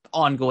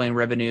ongoing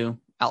revenue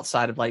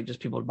outside of like just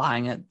people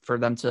buying it for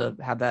them to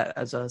have that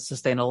as a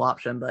sustainable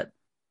option. But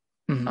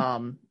you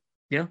know,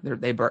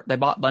 they bought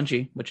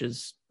Bungie, which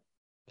is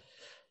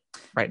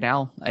right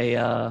now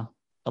a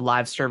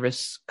live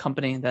service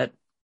company that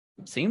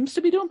seems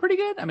to be doing pretty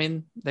good. I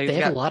mean, they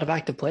have a lot of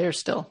active players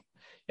still.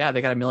 Yeah,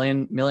 they got a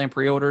million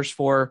pre-orders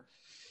for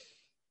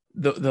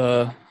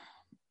the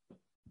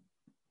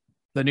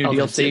new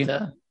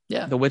DLC.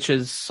 The Witch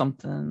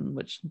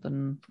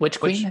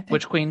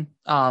Queen.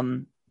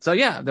 So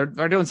yeah,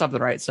 they're doing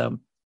something right. So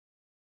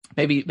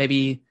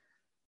maybe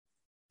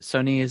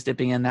Sony is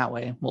dipping in that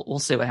way. We'll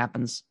see what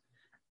happens.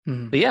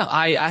 But yeah,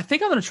 I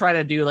think I'm going to try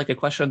to do like a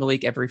question of the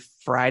week every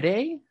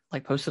Friday,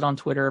 like post it on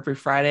Twitter every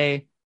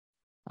Friday,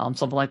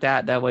 something like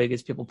that. That way it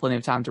gives people plenty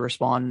of time to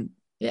respond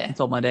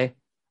until Monday.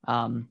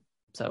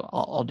 So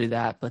I'll do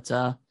that. But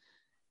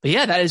But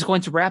yeah, that is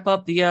going to wrap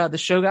up the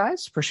show,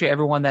 guys. Appreciate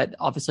everyone that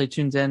obviously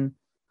tunes in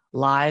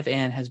live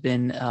and has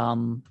been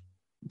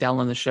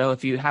downloading the show.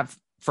 If you have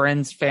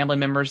friends, family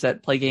members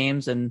that play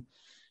games and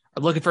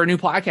are looking for a new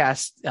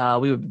podcast,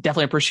 we would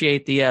definitely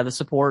appreciate the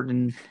support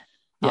and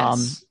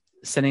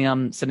sending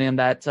them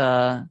that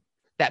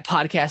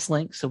podcast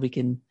link so we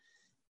can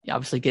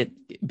obviously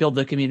build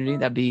the community.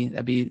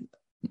 That'd be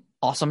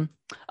awesome.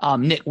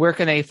 Nick, where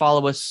can they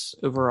follow us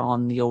over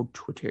on the old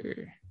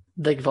Twitter?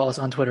 They can follow us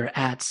on Twitter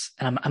and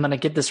I'm going to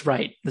get this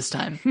right this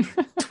time.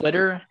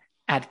 Twitter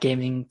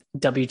 @Gaming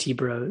WT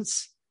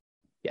Bros.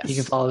 Yes. You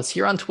can follow us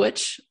here on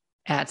Twitch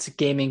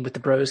 @Gaming with the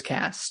Bros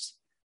Cast.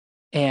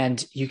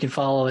 And you can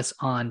follow us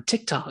on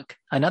TikTok,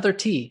 another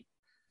T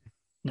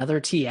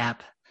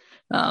app.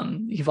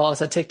 You can follow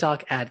us at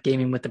TikTok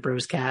 @Gaming with the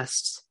Bros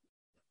Cast.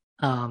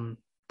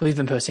 We've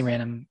been posting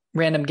random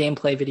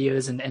gameplay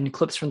videos and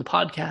clips from the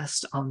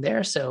podcast on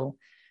there. So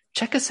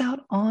check us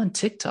out on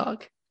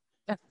TikTok.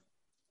 Yeah.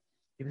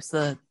 Give us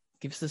the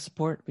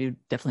support. We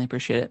definitely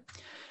appreciate it.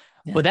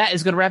 Yeah. Well, that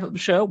is going to wrap up the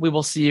show. We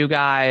will see you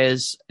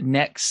guys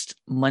next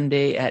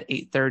Monday at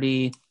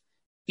 8:30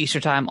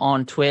 Eastern time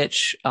on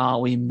Twitch.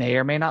 We may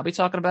or may not be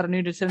talking about a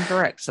new Nintendo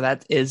Direct. So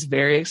that is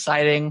very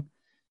exciting.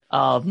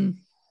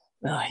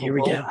 Here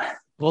we go.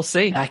 We'll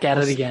see. Back at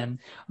it again.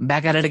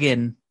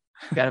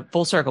 Got it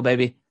full circle,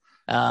 baby.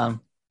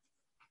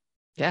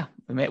 Yeah,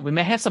 we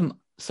may have some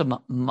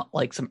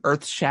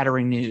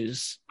earth-shattering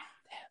news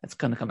that's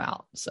going to come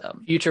out. So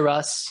future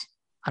us,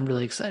 I'm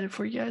really excited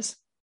for you guys.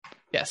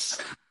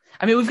 Yes,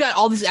 I mean we've got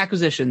all these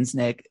acquisitions,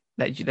 Nick,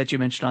 that you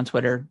mentioned on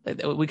Twitter.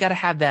 We got to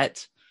have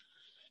that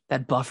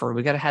buffer.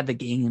 We got to have the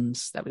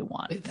games that we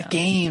want. The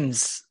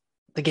games.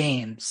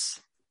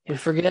 We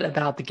forget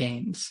about the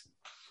games.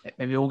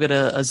 Maybe we'll get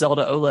a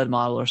Zelda OLED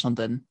model or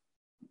something.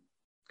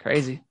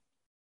 Crazy.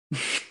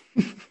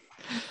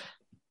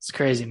 It's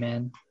crazy,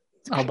 man.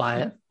 I'll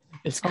buy it.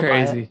 It's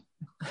crazy.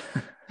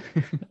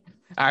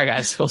 All right,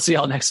 guys. We'll see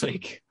y'all next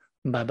week.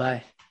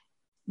 Bye-bye.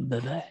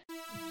 Bye-bye.